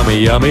 yummy,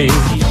 yummy.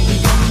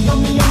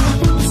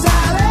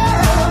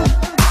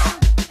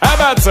 How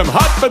about some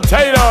hot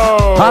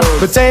potato? Hot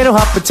potato,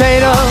 hot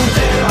potato.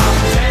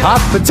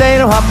 Hot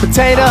potato, hot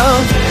potato.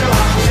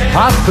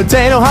 Hot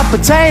potato, hot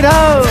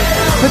potato.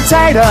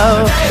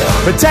 Potato,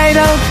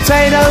 potato,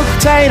 potato,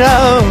 potato.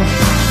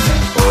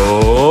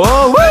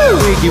 Oh, woo!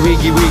 Wiggy,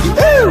 wiggy, wiggy.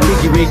 Ooh,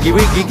 wiggy, wiggy,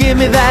 wiggy. Give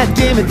me that,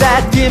 give me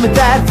that, give me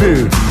that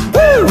fruit.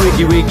 Woo!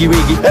 Wiggy, wiggy,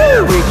 wiggy.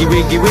 Ooh, wiggy,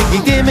 wiggy, wiggy.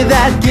 Give me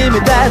that, give me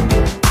that.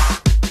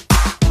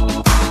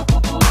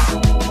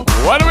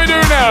 What do we do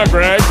now,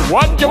 Greg?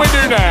 What can we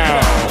do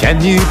now?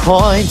 Can you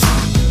point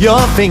your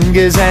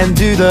fingers and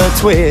do the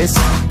twist?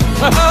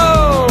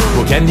 Oh!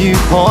 Well, can you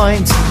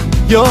point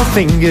your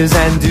fingers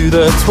and do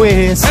the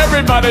twist?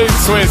 Everybody's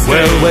twisting.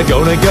 Well, we're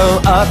gonna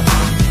go up,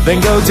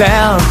 then go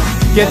down.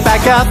 Get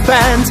back up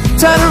and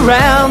turn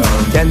around.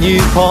 Can you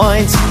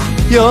point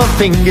your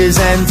fingers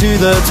and do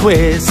the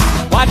twist?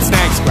 What's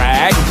next,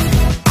 Greg?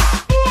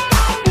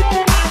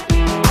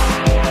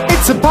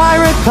 It's a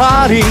pirate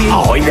party.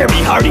 Ahoy there,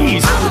 me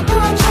hearties!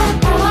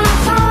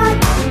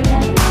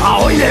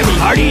 Ahoy there, me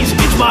hearties!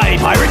 It's my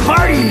pirate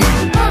party!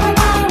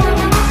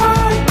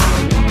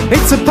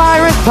 It's a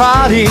pirate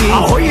party.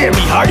 Ahoy there,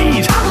 me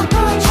hearties!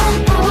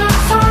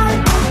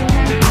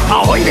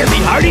 Ahoy there, me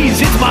hearties!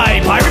 It's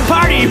my pirate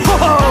party!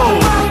 Whoa!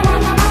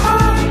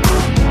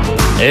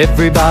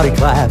 Everybody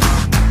clap.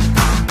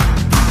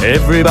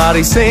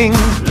 Everybody sing.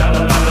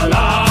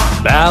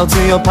 Bow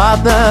to your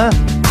partner.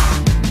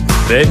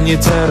 Then you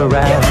turn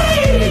around.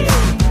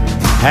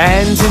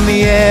 Hands in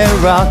the air,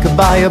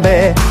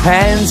 rock-a-bye-a-bye.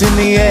 Hands in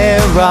the air,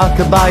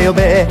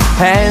 rock-a-bye-a-bye.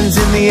 Hands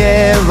in the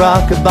air,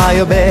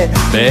 rock-a-bye-a-bye.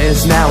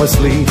 Bear's now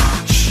asleep.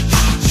 Shh,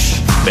 shh,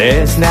 shh.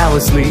 Bear's now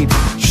asleep.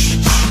 Shh,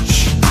 shh,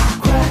 shh.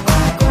 Quack,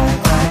 quack,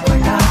 quack, quack,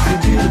 quack,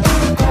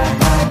 cock-a-doodle-doo. Quack,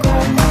 quack,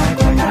 quack, quack,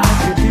 quack,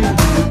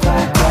 cock-a-doodle-doo.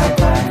 Quack, quack, quack,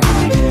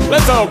 quack.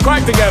 Let's all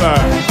quack together.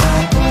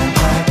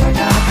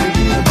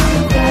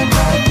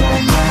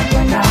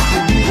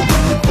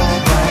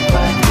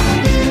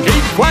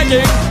 Keep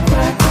quacking.